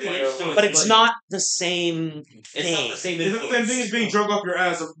 You're under the influence, so but it's like, not the same It's not thing. the same It's the influence. same thing as being drunk off your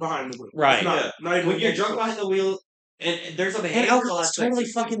ass behind the wheel. Right. It's not, Yeah. not even When you're drunk behind the wheel, and there's a And behavioral alcohol is aspect. totally to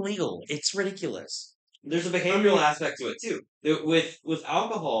it. fucking legal. It's ridiculous. There's a behavioral aspect to it too. With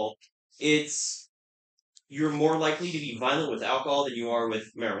alcohol, you're more likely to be violent with alcohol than you are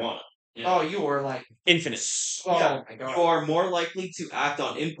with marijuana. Yeah. Oh, you were like, Infinite. oh Yeah. my god. You are more likely to act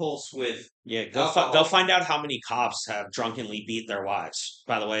on impulse with. Yeah, Alcohol. they'll find out how many cops have drunkenly beat their wives.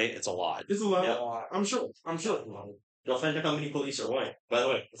 By the way, it's a lot. It's a lot. Yeah. I'm sure. You'll find out how many police are white. By the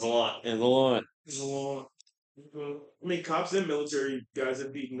way, it's a lot. It's a lot. It's a lot. I mean, cops and military guys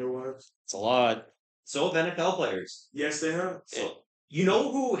have beaten their wives. It's a lot. So have NFL players. Yes, they have. So, you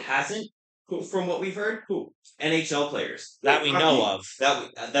know who hasn't? From what we've heard, Who? NHL players. That we know of.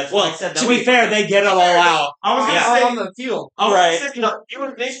 That's Well, what I said. to be fair, they get it all out. I was Yeah. gonna say. on the field. I was Right. gonna say, you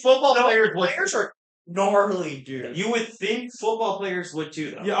would think football Players are gnarly, dude. You would think football players would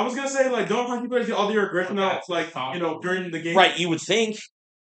too, though. Yeah, I was gonna say, like, don't hockey players get all their aggression out, like, during the game? Right, you would think.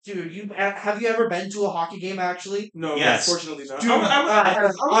 Dude, have you ever been to a hockey game actually? No, Yes. fortunately not. Dude, I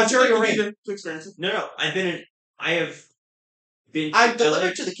was Ontario expecting Reign. to experience it. No, I have been. To I've LA.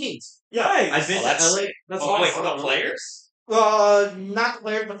 delivered to the Kings. Yeah, I've been Oh, to that's- LA. That's Oh, wait, awesome. what about players? Not the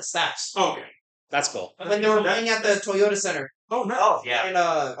players, but the staffs. Oh, okay. That's cool. When they were playing at the Toyota Center Oh, nice. Oh, yeah. and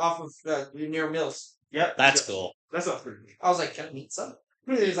off of near Mills. Yep. That's cool. That sounds pretty good. I was like, can I meet some?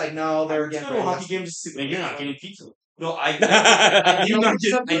 He was like, no, they're Just getting go to a ready. hockey game just to see Man, the you're not getting pizza. No, I You're not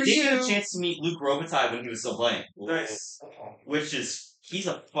getting- I did get a chance to meet Luke Robitaille when he was still playing. Nice. Which is, he's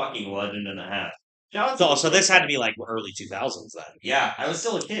a fucking legend and a half. So this had to be like early 2000s then. Yeah, I was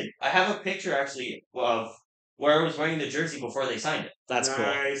still a kid. I have a picture actually of where I was wearing the jersey before they signed it. That's cool.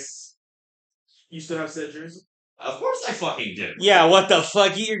 Nice. You still have said jersey? Of course I fucking do. Yeah, what the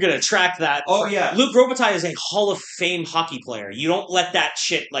fuck? You're gonna track that. Oh, yeah. Luke Robitaille is a Hall of Fame hockey player. You don't let that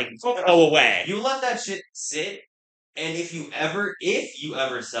shit, like, Oh, go away. You let that shit sit, and if you ever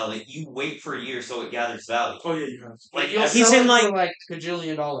sell it, you wait for a year so it gathers value. Oh, yeah, you have. Like, You'll He's sell in, it like- for like $1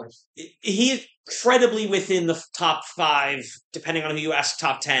 gajillion. He's incredibly within the top 5, depending on who you ask,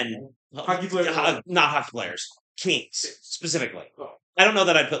 top 10. Hockey players. Not hockey players. Kings, specifically. Oh. I don't know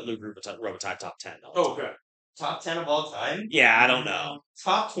that I'd put Luke Robitaille top 10, though. Oh, okay. Top 10 of all time? Yeah, I don't know.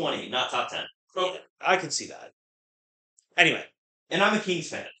 Top 20, not top 10. Oh, I could see that. Anyway, And I'm a Kings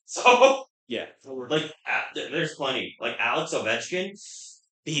fan. So, yeah. like, there's plenty. Like, Alex Ovechkin.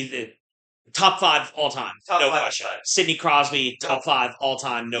 He's the top 5 all time. Top no 5 question. all time. Sidney Crosby, top 5 all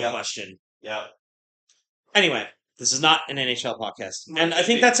time, no Yep. question. Yeah. Anyway, this is not an NHL podcast. And I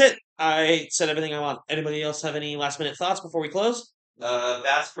think that's it. I said everything I want. Anybody else have any last minute thoughts before we close?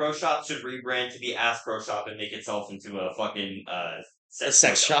 Bass Pro Shop should rebrand to be Ass Pro Shop and make itself into a fucking A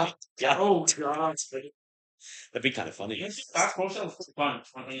sex shop? Yeah. Oh god. That'd be kind of funny. Fast motion was fun.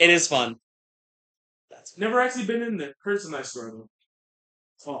 It is fun. Never actually been in the merchandise store though.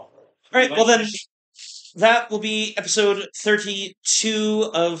 Oh. All right, well then, that will be episode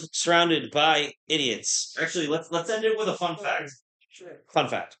 32 of Surrounded by Idiots. Actually, let's end it with a fun fact. Fun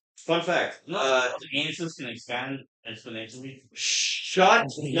fact. Fun fact. Anuses can expand exponentially. Shut.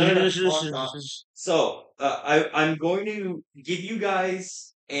 No. So, I'm going to give you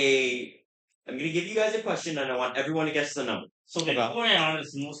guys a. I'm going to give you guys a question, and I want everyone to guess the number. So the Korean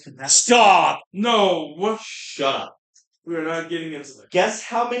is the most competitive. Stop! No, what? Shut up. We're not getting into that. Guess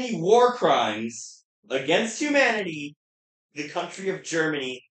how many war crimes against humanity the country of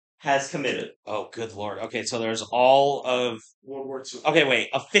Germany has committed. Oh, good lord. Okay, so there's all of... World War II. Okay, wait.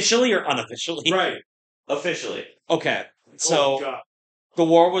 Officially or unofficially? Right. Officially. Okay, so God. the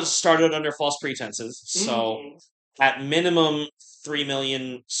war was started under false pretenses. So, Mhm. at minimum, 3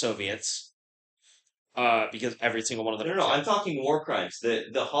 million Soviets. Because every single one of them... No, I'm talking war crimes. The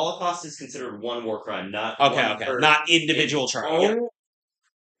Holocaust is considered one war crime, not Okay, one okay. per- Not individual charge. Oh,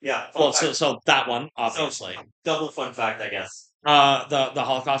 Yeah. Well, so that one, obviously. Double fun fact, I guess. The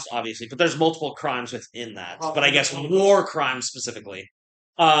Holocaust, obviously, but there's multiple crimes within that. But I guess war crimes specifically.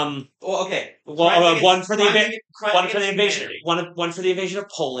 Well, okay. One for the One for the invasion. One for the invasion of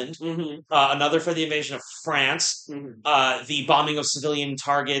Poland. Another for the invasion of France. The bombing of civilian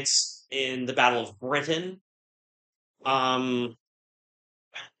targets in the Battle of Britain. Crimes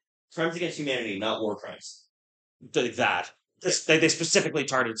against humanity, not war crimes. That they specifically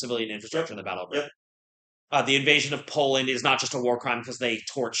targeted civilian infrastructure in the Battle of Britain. The invasion of Poland is not just a war crime because they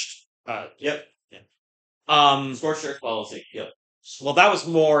torched. Scorched earth policy. Yep. Well, that was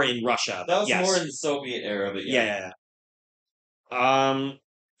more in Russia. That was yes. more in the Soviet era, but Yeah.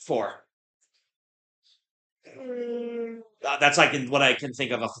 4. That's like what I can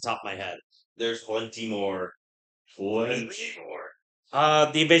think of off the top of my head. There's plenty more. Plenty more.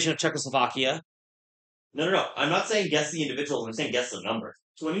 The invasion of Czechoslovakia. No. I'm not saying guess the individuals. I'm saying guess the number.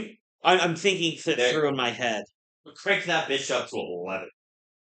 20? I'm thinking through in my head. Crank that bitch up to 11.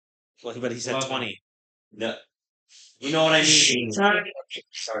 Well, but he said 20. No. You know what I mean? Sorry.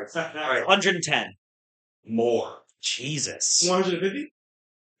 All right. 110. More. Jesus. 150?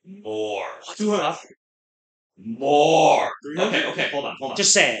 More. 200? More. 300? Okay, hold on.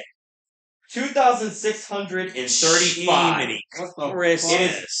 Just say it. 2,635. Chris.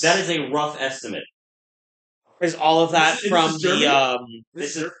 That is a rough estimate. Is all of that from the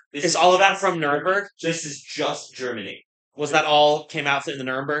is all of that from Nuremberg? This is just Germany. Was that all came out in the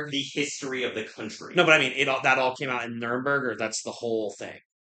Nuremberg? The history of the country. No, but I mean, that all came out in Nuremberg, or that's the whole thing?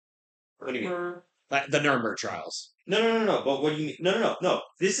 What do you mean? Like the Nuremberg trials. No. But what do you mean? No.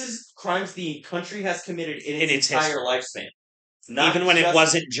 This is crimes the country has committed in its entire lifespan. Even when it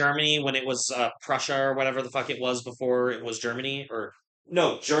wasn't Germany, when it was Prussia or whatever the fuck it was before it was Germany, or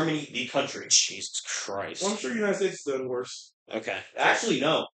no, Germany, the country. Jesus Christ! Well, I'm sure the United States is done worse. Okay, actually,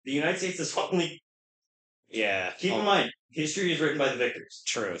 no. The United States is only. Yeah. Keep in mind, history is written by the victors.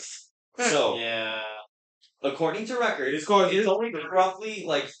 Truth. So yeah. According to record, it's only roughly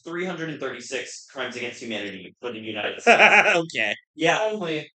like 336 crimes against humanity put in the United States. Okay. Yeah.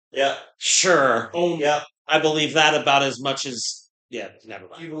 Only. Yeah. Sure. Yeah. I believe that about as much as... Yeah, never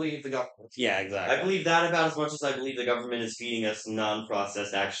mind. You believe the government. Yeah, exactly. I believe that about as much as I believe the government is feeding us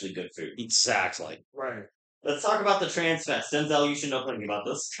non-processed, actually good food. Exactly. Right. Let's talk about the trans fest. Denzel, you should know something about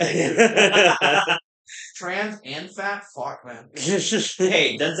this. Trans and fat? Fuck, man.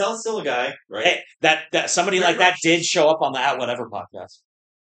 Hey, Denzel's still a guy, right? Hey, that somebody like that did show up on the At Whatever podcast.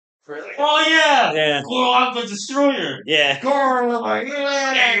 Really? Oh, yeah! Yeah. Go on the destroyer! Yeah.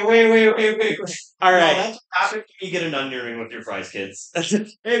 Hey, wait. All right. No, that's after you get an onion ring with your fries, kids.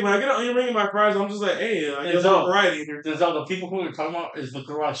 Hey, when I get an onion ring in my fries, I'm just like, hey, I guess Denzel. I'm variety here. Denzel, the people who you're talking about is the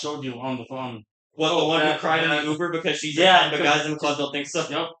girl I showed you on the phone. What, the one who cried in the Uber because she's but guys in the club don't think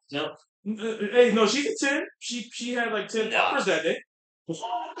so? Yep. Hey, no, she's a 10. She had like 10 poppers that day.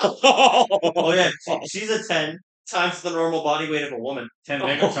 Oh, yeah. She's a 10 times the normal body weight of a woman. 10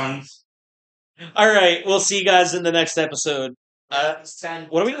 megatons. All right. We'll see you guys in the next episode. 10.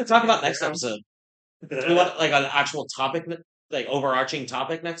 What are we going to talk about next episode? Do we want like an actual topic, like overarching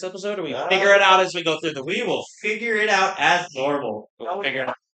topic next episode, or we figure it out as we go through the week? We will figure it out as normal. We'll figure it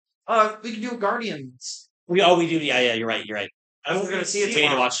out. We can do Guardians. We do. Yeah. You're right. I was going to see it We need to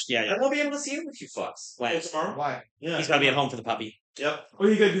tomorrow. watch. Yeah. I won't be able to see it with you fucks. When? Tomorrow? Why? Yeah. He's got to be at home for the puppy. Yep. What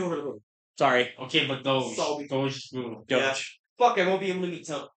are you going to do over the hood? Sorry. Okay, but those. Salty. Those. Yeah. Fuck, I won't be able to meet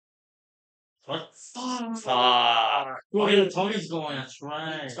Tony. What? Fuck. Oh, yeah, Tony's going. That's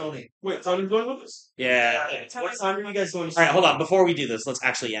right. Tony. Wait, Tony's going with us? Yeah. What time are you guys going to All right, hold on. Before we do this, let's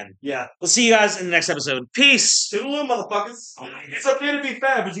actually end. Yeah. We'll see you guys in the next episode. Peace. Toodaloo, motherfuckers. It's okay to be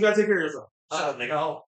fat, but you gotta take care of yourself. Shut up, nigga.